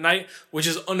closed for that night, which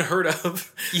is unheard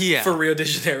of for Rio de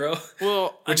Janeiro.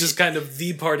 Well, which is kind of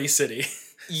the party city.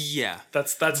 Yeah.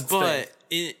 That's its but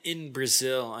thing. in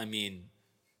Brazil, I mean,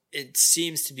 it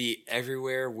seems to be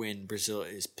everywhere when Brazil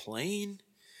is playing.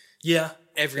 Yeah.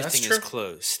 Everything is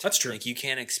closed. That's true. Like, you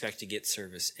can't expect to get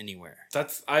service anywhere.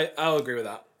 I'll agree with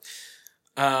that.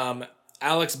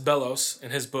 Alex Bellos,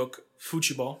 in his book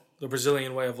Futebol, The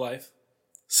Brazilian Way of Life,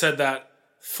 said that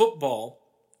football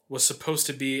was supposed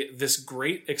to be this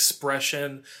great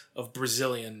expression of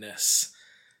Brazilianness.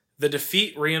 The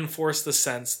defeat reinforced the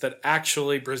sense that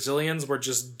actually Brazilians were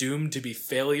just doomed to be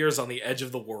failures on the edge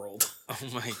of the world. Oh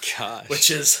my gosh.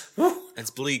 Which is... That's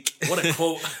bleak. What a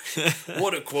quote.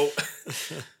 What a quote.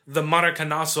 The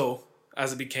Maracanazo,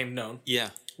 as it became known,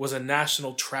 was a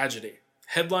national tragedy.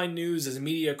 Headline news as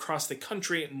media across the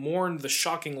country mourned the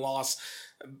shocking loss,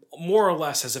 more or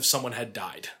less as if someone had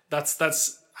died.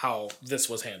 That's how this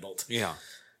was handled. Yeah.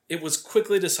 It was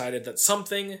quickly decided that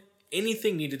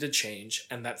anything needed to change,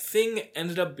 and that thing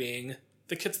ended up being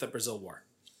the kits that Brazil wore.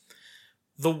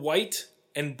 The white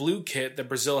and blue kit that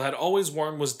Brazil had always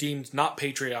worn was deemed not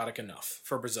patriotic enough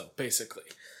for Brazil, basically.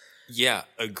 Yeah,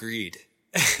 agreed.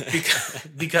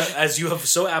 because, as you have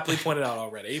so aptly pointed out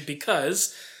already,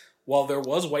 because while there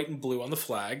was white and blue on the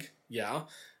flag,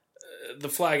 the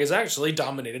flag is actually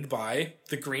dominated by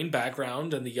the green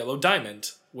background and the yellow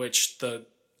diamond, which the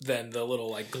little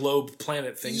like globe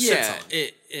planet thing sits on.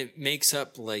 It makes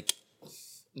up like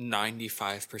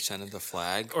 95% of the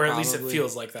flag, or at least it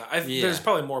feels like that. There's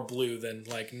probably more blue than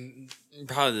like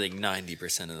probably like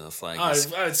 90% of the flag.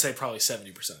 I would say probably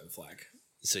 70% of the flag.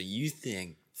 So you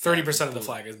think 30% of the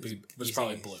flag was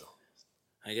probably blue.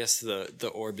 I guess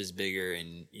the orb is bigger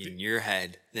in your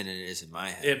head than it is in my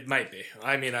head. It might be.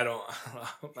 I mean,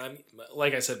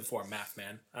 like I said before, I'm math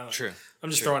man. True. I'm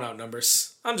just throwing out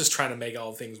numbers. I'm just trying to make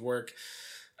all things work.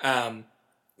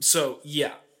 So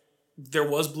yeah, there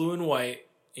was blue and white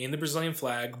in the Brazilian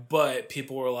flag, but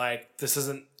people were like, this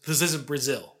isn't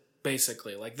Brazil,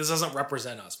 basically. Like, this doesn't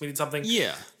represent us. We need something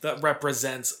that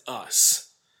represents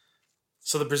us.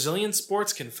 So the Brazilian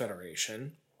Sports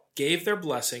Confederation gave their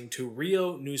blessing to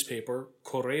Rio newspaper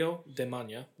Correio de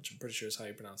Manhã, which I'm pretty sure is how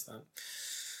you pronounce that,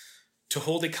 to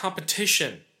hold a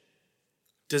competition,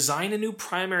 design a new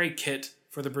primary kit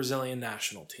for the Brazilian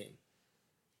national team.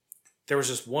 There was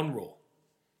just one rule.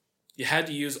 You had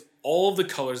to use all of the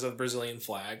colors of the Brazilian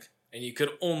flag, and you could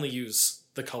only use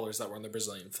the colors that were on the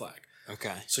Brazilian flag.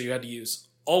 Okay. So you had to use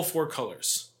all four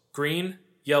colors: green,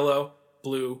 yellow,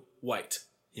 blue, white.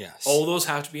 Yes. All those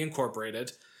have to be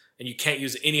incorporated, and you can't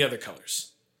use any other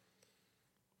colors.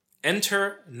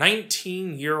 Enter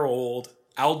 19-year-old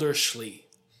Alder Schlee,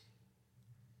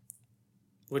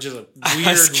 which is a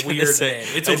weird name.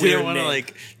 It's a weird name. I didn't want to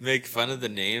like make fun of the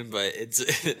name, but it's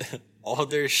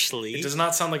Alder Schlee. It does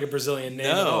not sound like a Brazilian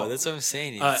name. No, that's what I'm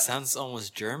saying. It sounds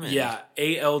almost German. Yeah,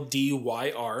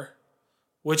 Aldyr,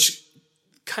 which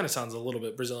kind of sounds a little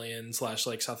bit Brazilian /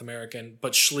 like South American,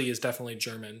 but Schlee is definitely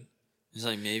German. It's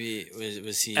like maybe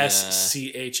was he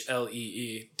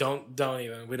Schlee? Don't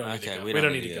even. We don't need to go. We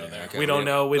don't need to go there. Okay, we don't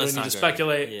know. We don't need to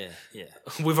speculate. Yeah.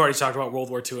 We've already talked about World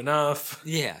War II enough.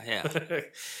 Yeah.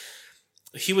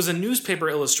 He was a newspaper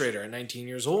illustrator at 19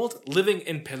 years old, living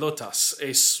in Pelotas,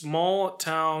 a small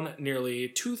town nearly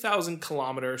 2,000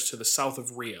 kilometers to the south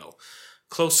of Rio,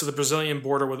 close to the Brazilian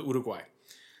border with Uruguay.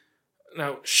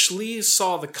 Now, Schlee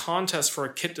saw the contest for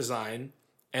a kit design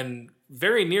and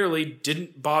very nearly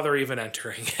didn't bother even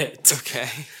entering it. Okay.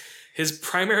 His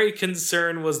primary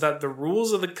concern was that the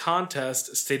rules of the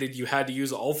contest stated you had to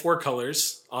use all 4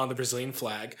 colors on the Brazilian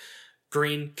flag: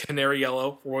 green, canary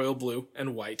yellow, royal blue,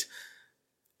 and white.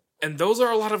 And those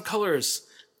are a lot of colors.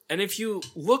 And if you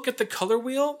look at the color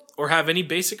wheel or have any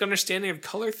basic understanding of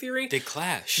color theory, They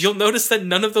clash. you'll notice that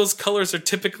none of those colors are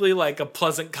typically like a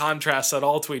pleasant contrast at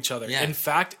all to each other. Yeah. In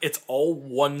fact, it's all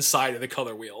one side of the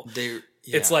color wheel.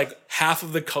 It's Yeah. like half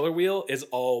of the color wheel is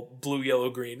all blue,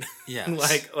 yellow, green.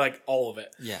 Yes. like all of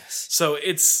it. Yes. So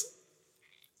it's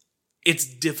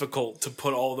difficult to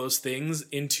put all those things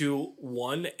into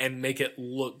one and make it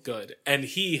look good. And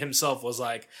he himself was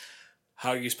like, how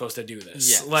are you supposed to do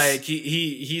this? Yes. Like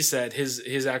he said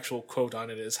his actual quote on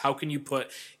it is, how can you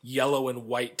put yellow and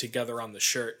white together on the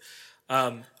shirt?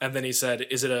 And then he said,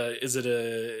 is it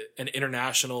an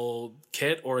international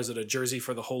kit or is it a jersey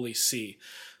for the Holy See?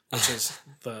 Which is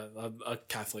a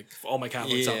Catholic. All my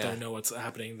Catholics out there know what's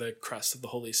happening. The crest of the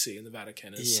Holy See in the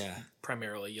Vatican is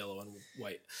primarily yellow and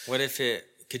white. What if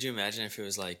could you imagine if it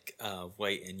was like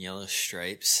white and yellow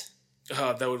stripes?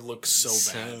 That would look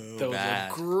so bad. That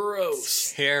bad. would look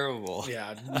gross. Terrible.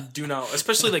 Yeah, do not,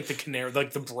 especially like the canary,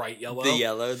 like the bright yellow. The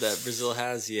yellow that Brazil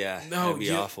has, that'd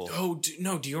be awful.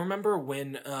 Do you remember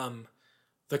when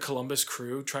the Columbus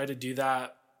Crew tried to do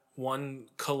that one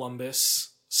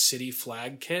Columbus city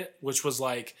flag kit, which was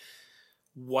like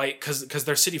white, because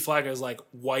their city flag is like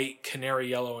white, canary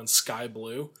yellow, and sky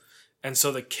blue, and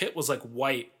so the kit was like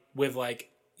white with like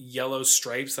yellow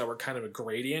stripes that were kind of a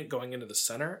gradient going into the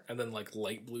center, and then like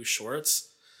light blue shorts.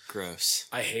 Gross.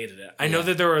 I hated it. I know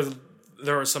that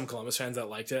there were some Columbus fans that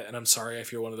liked it, and I'm sorry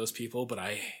if you're one of those people, but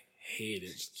I hated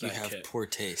that You have kit. poor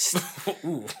taste.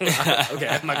 Ooh. Okay,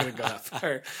 I'm not going to go that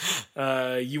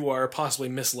far. You are possibly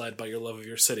misled by your love of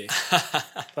your city.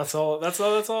 That's all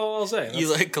I'll say.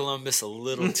 You like Columbus a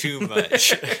little too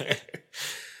much.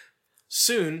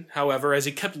 Soon, however, as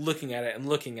he kept looking at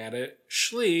it,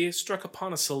 Schlee struck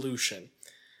upon a solution.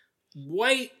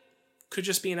 White could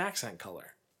just be an accent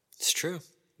color, It's true.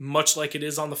 much like it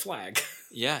is on the flag.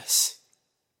 Yes.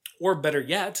 Or better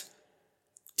yet,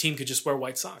 team could just wear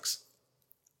white socks.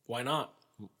 Why not?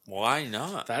 Why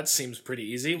not? That seems pretty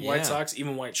easy. Yeah. White socks,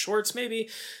 even white shorts, maybe.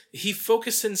 He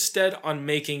focused instead on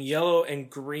making yellow and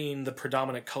green the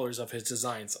predominant colors of his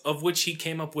designs, of which he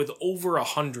came up with over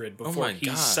 100 before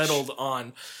he settled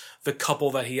on the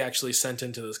couple that he actually sent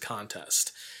into this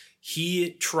contest. He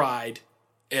tried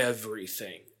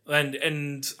everything.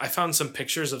 And I found some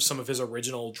pictures of some of his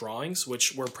original drawings,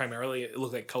 which were primarily, it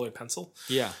looked like colored pencil.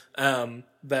 Yeah.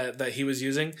 That he was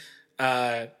using.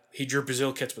 He drew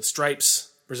Brazil kits with stripes,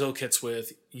 Brazil kits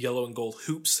with yellow and gold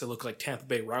hoops that look like Tampa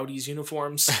Bay Rowdies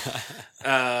uniforms.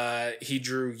 He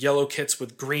drew yellow kits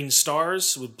with green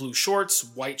stars, with blue shorts,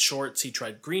 white shorts. He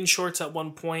tried green shorts at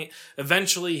one point.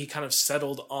 Eventually, he kind of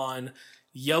settled on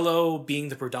yellow being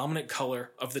the predominant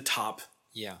color of the top.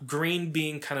 Yeah. Green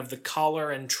being kind of the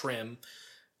collar and trim,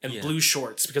 and blue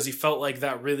shorts, because he felt like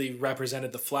that really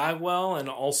represented the flag well. And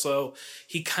also,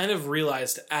 he kind of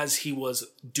realized as he was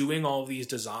doing all of these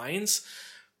designs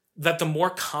that the more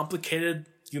complicated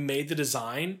you made the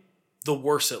design, the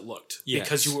worse it looked. Yes.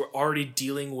 Because you were already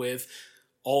dealing with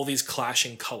all these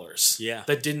clashing colors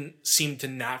that didn't seem to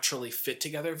naturally fit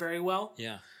together very well.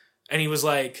 Yeah. And he was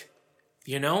like,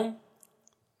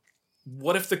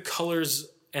 what if the colors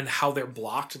and how they're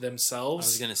blocked themselves I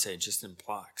was going to say just in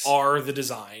blocks. are the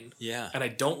design. Yeah. And I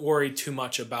don't worry too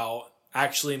much about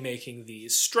actually making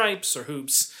these stripes or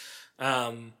hoops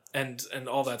and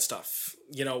all that stuff.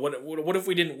 What if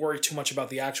we didn't worry too much about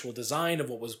the actual design of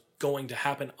what was going to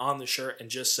happen on the shirt and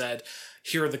just said,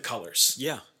 here are the colors.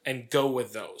 Yeah. And go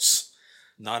with those.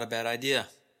 Not a bad idea.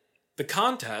 The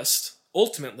contest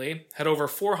ultimately had over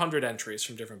 400 entries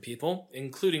from different people,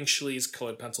 including Schlee's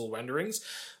colored pencil renderings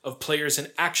of players in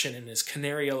action in his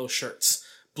canary yellow shirts,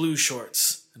 blue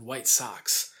shorts, and white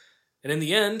socks. And in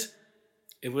the end,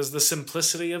 it was the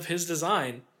simplicity of his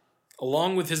design,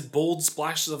 along with his bold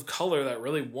splashes of color, that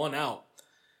really won out.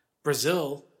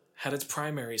 Brazil had its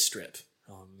primary strip.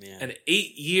 Oh, man. And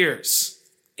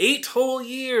 8 whole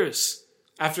years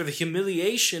after the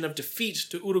humiliation of defeat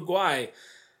to Uruguay,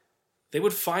 they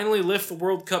would finally lift the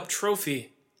World Cup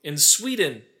trophy in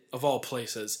Sweden, of all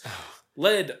places,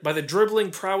 led by the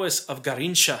dribbling prowess of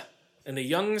Garrincha and a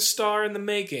young star in the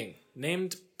making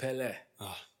named Pelé.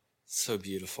 Oh, so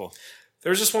beautiful.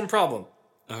 There's just one problem.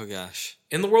 Oh, gosh.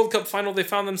 In the World Cup final, they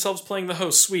found themselves playing the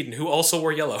host, Sweden, who also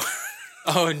wore yellow.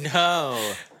 Oh,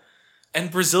 no.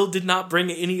 And Brazil did not bring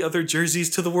any other jerseys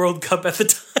to the World Cup at the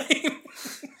time.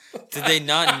 Did they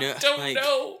not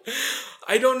know?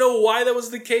 I don't know why that was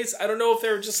the case. I don't know if they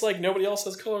were just like, nobody else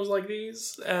has colors like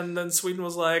these. And then Sweden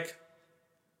was like,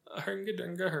 Hernga,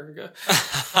 Dernga, Hernga.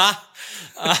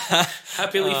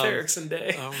 Happy Leif Erikson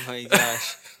Day. Oh my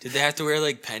gosh. Did they have to wear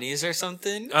like pennies or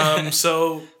something?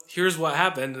 So here's what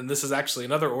happened, and this is actually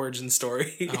another origin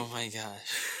story. Oh my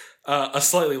gosh. A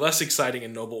slightly less exciting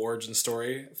and noble origin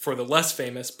story for the less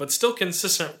famous, but still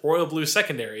consistent royal blue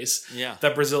secondaries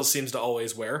that Brazil seems to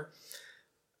always wear.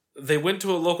 They went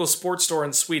to a local sports store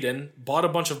in Sweden, bought a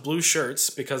bunch of blue shirts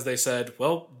because they said,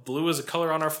 well, blue is a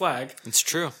color on our flag. It's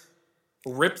true.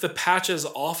 Ripped the patches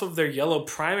off of their yellow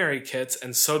primary kits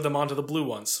and sewed them onto the blue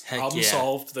ones. Problem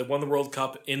solved. They won the World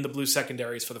Cup in the blue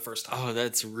secondaries for the first time. Oh,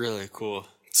 that's really cool.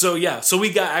 So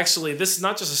we got actually, this is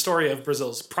not just a story of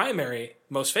Brazil's primary,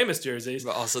 most famous jerseys,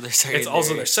 but also their secondary. It's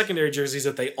also their secondary jerseys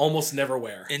that they almost never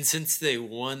wear. And since they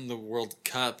won the World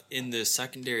Cup in the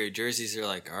secondary jerseys, they're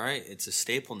like, all right, it's a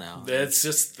staple now.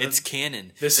 It's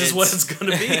canon. This is what it's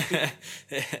going to be.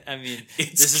 I mean,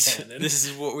 this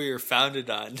is what we were founded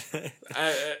on.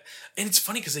 And it's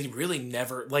funny because they really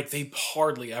never, they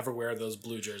hardly ever wear those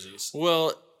blue jerseys.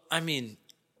 Well, I mean,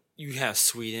 you have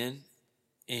Sweden.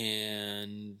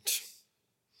 And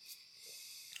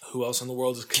who else in the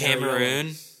world is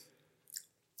Cameroon?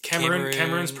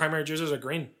 Cameroon's primary jerseys are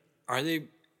green. Are they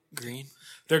green?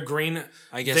 They're green.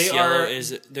 I guess yellow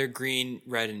they're green,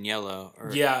 red, and yellow.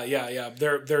 Yeah.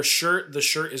 The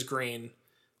shirt is green,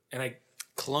 and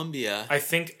Colombia. I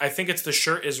think it's the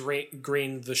shirt is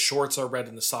green, the shorts are red,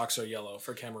 and the socks are yellow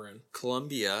for Cameroon.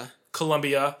 Colombia,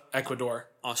 Ecuador,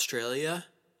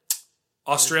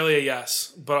 Australia,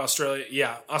 yes, but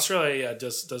Australia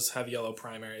does have yellow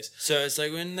primaries. So it's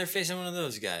like when they're facing one of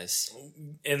those guys,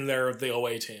 and they're the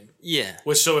away team,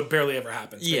 so it barely ever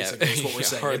happens. Basically, is what we're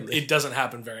saying. It doesn't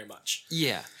happen very much.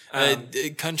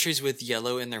 Countries with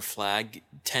yellow in their flag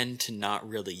tend to not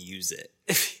really use it.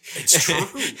 It's true.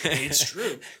 It's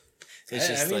true. It's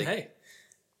just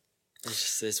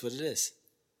it's what it is.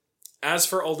 As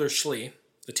for Alder Schlee,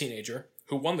 the teenager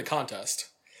who won the contest.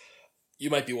 You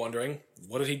might be wondering,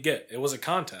 what did he get? It was a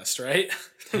contest, right?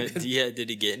 Did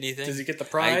he get anything? Does he get the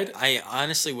pride? I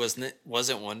honestly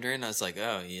wasn't wondering. I was like,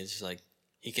 oh, he's like,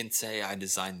 he can say I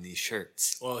designed these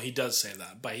shirts. Well, he does say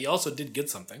that, but he also did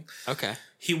get something. Okay.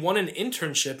 He won an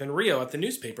internship in Rio at the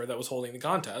newspaper that was holding the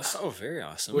contest. Oh, very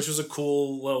awesome. Which was a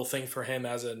cool little thing for him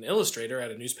as an illustrator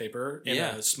at a newspaper in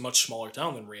a much smaller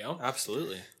town than Rio.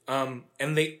 Absolutely.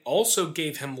 And they also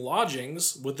gave him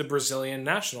lodgings with the Brazilian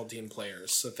national team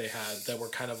players that they had that were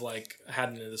kind of had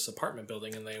in this apartment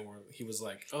building, and he was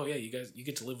like, oh yeah, you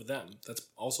get to live with them. That's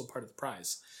also part of the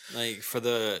prize.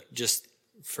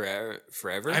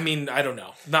 Forever? I mean, I don't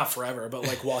know. Not forever, but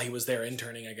while he was there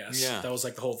interning, I guess. Yeah. That was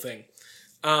the whole thing.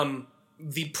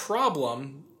 The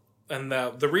problem, and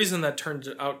the reason that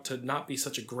turned out to not be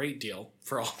such a great deal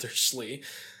for Alder Schlee,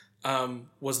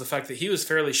 was the fact that he was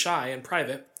fairly shy and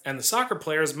private, and the soccer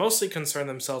players mostly concerned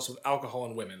themselves with alcohol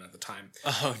and women at the time.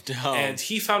 Oh, no. And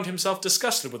he found himself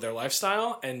disgusted with their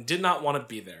lifestyle and did not want to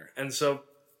be there. And so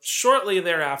shortly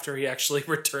thereafter, he actually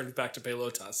returned back to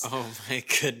Pelotas. Oh my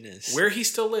goodness! Where he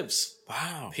still lives.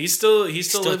 Wow. He still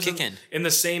lives kicking in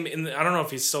the same. I don't know if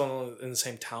he's still in the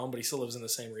same town, but he still lives in the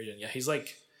same region. Yeah, he's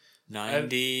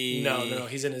 90. No,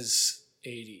 he's in his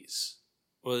 80s.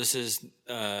 Well, this is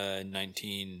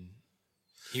 19.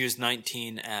 He was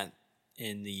 19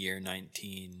 in the year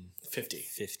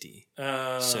 1950. So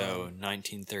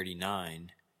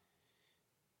 1939.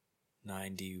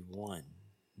 91.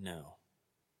 No.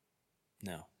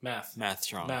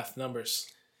 Math's wrong. Math numbers.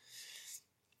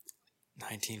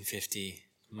 1950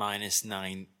 minus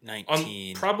 19.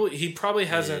 He probably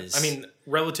hasn't. I mean,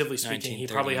 relatively speaking, he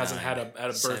probably hasn't had a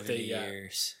birthday yet.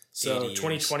 Years, so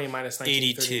 2020 minus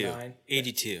 1939.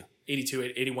 82.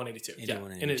 81, 82. Yeah,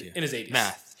 in his 80s.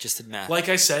 Math. Just did math. Like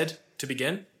I said to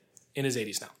begin, in his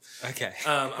 80s now. Okay.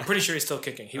 I'm pretty sure he's still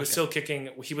kicking. He was still kicking.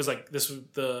 He was this was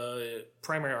the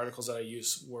primary articles that I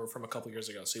used were from a couple years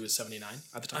ago. So he was 79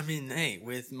 at the time. I mean, hey,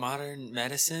 with modern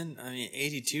medicine,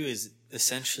 82 is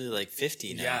essentially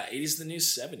 50 now. Yeah, 80 is the new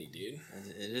 70, dude.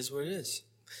 It is what it is.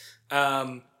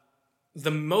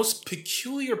 The most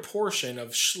peculiar portion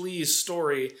of Schlee's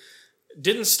story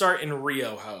didn't start in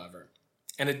Rio, however.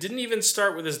 And it didn't even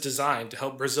start with his design to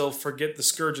help Brazil forget the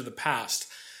scourge of the past.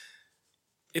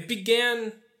 It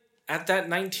began at that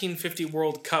 1950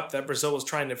 World Cup that Brazil was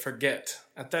trying to forget,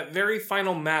 at that very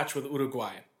final match with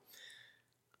Uruguay.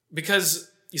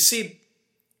 Because, you see,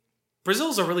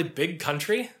 Brazil's a really big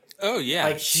country. Oh, yeah.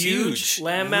 Like huge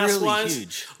landmass really wise.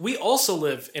 huge. We also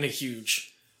live in a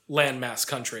huge landmass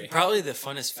country. Probably the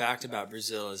funnest fact about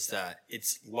Brazil is that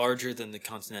it's larger than the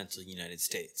continental United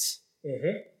States.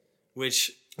 Mm-hmm.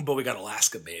 Which, But we got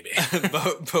Alaska, baby.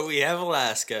 but we have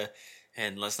Alaska,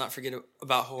 and let's not forget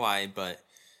about Hawaii. But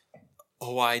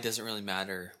Hawaii doesn't really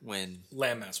matter when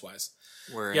Landmass wise.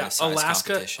 we're in a size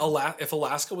competition. If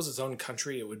Alaska was its own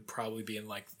country, it would probably be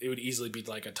it would easily be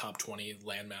like a top 20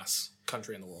 landmass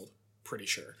country in the world. Pretty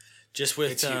sure. Just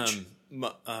with It's huge.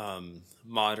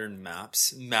 modern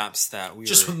maps that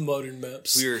With modern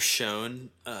maps. we were shown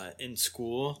in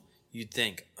school, you'd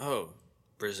think, oh,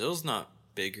 Brazil's not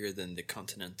bigger than the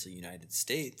continental United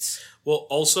States. And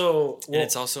And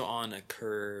it's also on a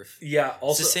curve. yeah.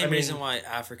 Also, It's the same reason why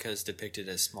Africa is depicted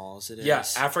as small as it is. Yeah,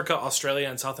 Africa, Australia,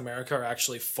 and South America are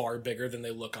actually far bigger than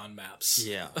they look on maps.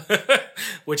 Yeah.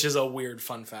 Which is a weird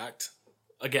fun fact.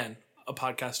 Again, a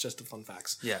podcast just of fun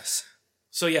facts. Yes.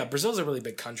 So yeah, Brazil's a really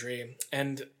big country,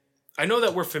 and I know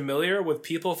that we're familiar with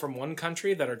people from one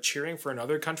country that are cheering for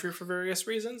another country for various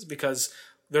reasons, because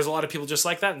there's a lot of people just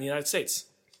like that in the United States.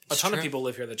 A ton of people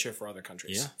live here that cheer for other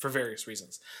countries for various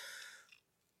reasons.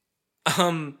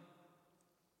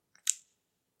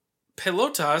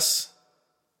 Pelotas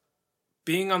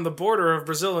being on the border of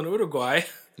Brazil and Uruguay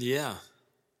Yeah.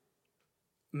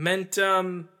 meant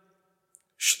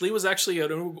Schlee was actually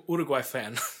an Uruguay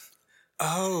fan.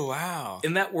 Oh, wow.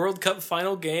 In that World Cup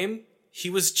final game, he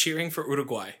was cheering for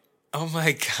Uruguay. Oh,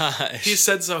 my gosh. He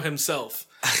said so himself.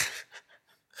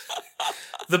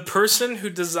 The person who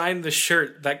designed the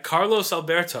shirt that Carlos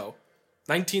Alberto,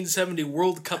 1970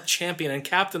 World Cup champion and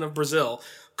captain of Brazil,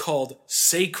 called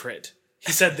sacred.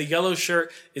 He said the yellow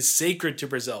shirt is sacred to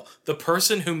Brazil. The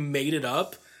person who made it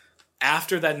up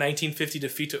after that 1950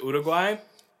 defeat to Uruguay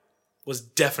was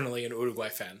definitely an Uruguay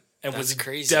fan. And That's was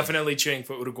crazy. definitely cheering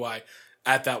for Uruguay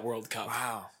at that World Cup.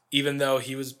 Wow. Even though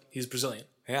he's Brazilian.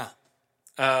 Yeah.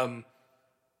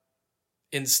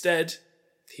 Instead,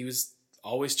 he was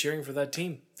always cheering for that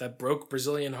team that broke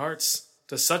Brazilian hearts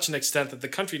to such an extent that the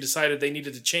country decided they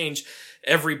needed to change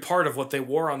every part of what they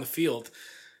wore on the field.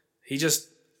 He just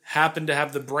happened to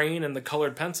have the brain and the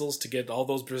colored pencils to get all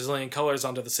those Brazilian colors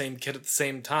onto the same kit at the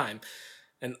same time.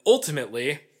 And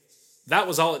ultimately, that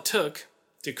was all it took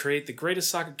to create the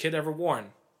greatest soccer kit ever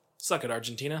worn. Suck it,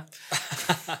 Argentina.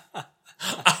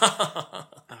 Oh,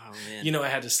 man. You know I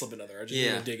had to slip another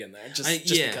Argentina Yeah. dig in there.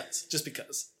 Just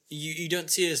because. You don't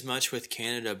see it as much with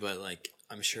Canada, but like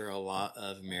I'm sure a lot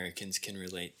of Americans can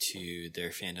relate to their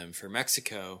fandom for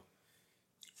Mexico,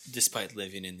 despite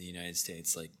living in the United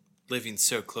States, like living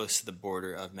so close to the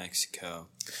border of Mexico.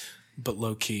 But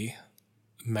low key,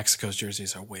 Mexico's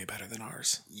jerseys are way better than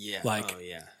ours. Yeah. Like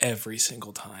every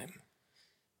single time.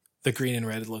 The green and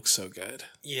red looks so good.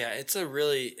 Yeah, it's a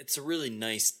really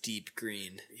nice deep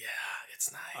green. Yeah,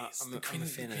 it's nice. I'm a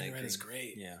fan of that red green. is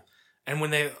great. Yeah. And when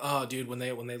they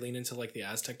lean into like the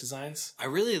Aztec designs, I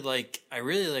really like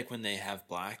when they have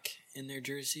black in their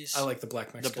jerseys. I like the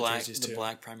black Mexico jerseys too. The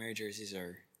black primary jerseys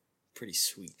are pretty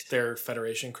sweet. Their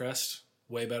Federation crest,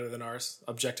 way better than ours,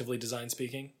 objectively design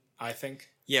speaking, I think.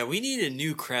 Yeah, we need a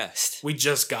new crest. We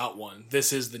just got one.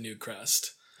 This is the new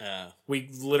crest. We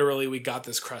got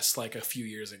this crest like a few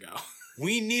years ago.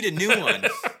 We need a new one.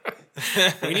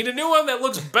 We need a new one that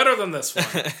looks better than this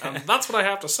one. That's what I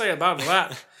have to say about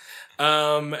that.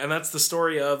 And that's the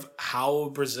story of how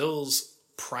Brazil's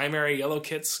primary yellow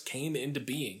kits came into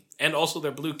being. And also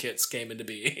their blue kits came into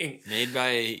being. Made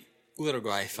by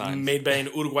Uruguay fan. Made by an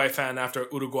Uruguay fan after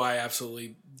Uruguay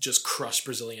absolutely just crushed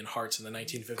Brazilian hearts in the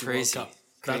 1950 World Cup.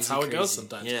 That's how it goes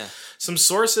sometimes. Yeah. Some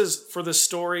sources for this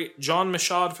story: John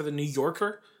Michaud for The New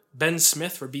Yorker, Ben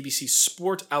Smith for BBC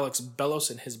Sport, Alex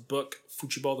Bellos in his book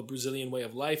Futebol, the Brazilian Way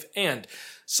of Life, and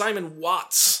Simon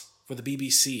Watts for the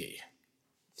BBC.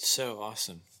 So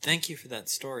awesome. Thank you for that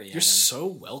story, You're so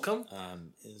welcome.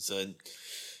 It's a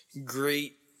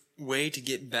great way to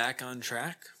get back on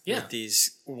track Yeah. with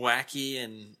these wacky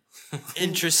and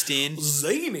interesting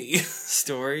Zany.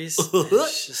 stories.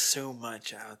 There's just so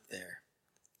much out there.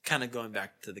 Kind of going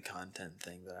back to the content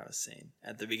thing that I was saying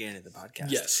at the beginning of the podcast.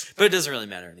 Yes. But it doesn't really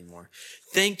matter anymore.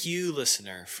 Thank you,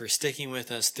 listener, for sticking with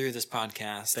us through this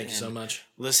podcast. Thank you so much.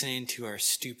 Listening to our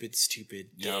stupid,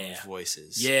 dumb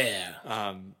voices. Yeah.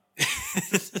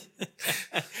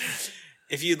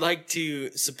 If you'd like to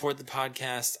support the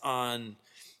podcast on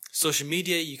social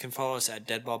media, you can follow us at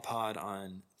DeadballPod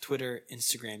on Twitter,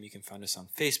 Instagram. You can find us on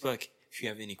Facebook. If you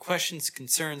have any questions,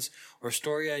 concerns, or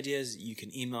story ideas, you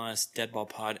can email us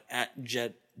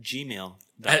deadballpod@gmail.com.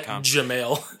 At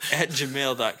Gmail. At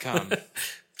gmail.com.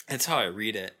 That's how I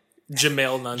read it.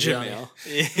 Jamel Nanjiani.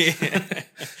 Jamel.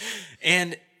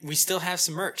 And we still have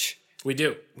some merch. We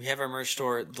do. We have our merch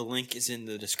store. The link is in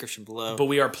the description below. But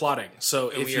we are plotting. So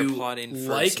if you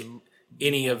like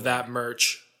any of that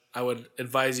merch, I would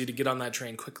advise you to get on that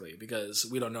train quickly because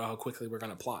we don't know how quickly we're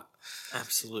going to plot.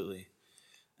 Absolutely.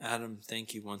 Adam,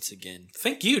 thank you once again.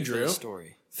 Thank you, Drew. For the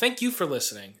story. Thank you for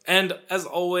listening. And as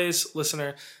always,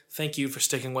 listener, thank you for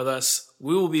sticking with us.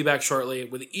 We will be back shortly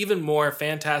with even more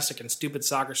fantastic and stupid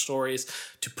soccer stories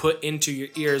to put into your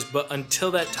ears. But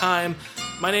until that time,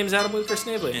 my name is Adam Lucas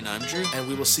Snavely. And I'm Drew. And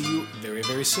we will see you very,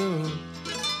 very soon.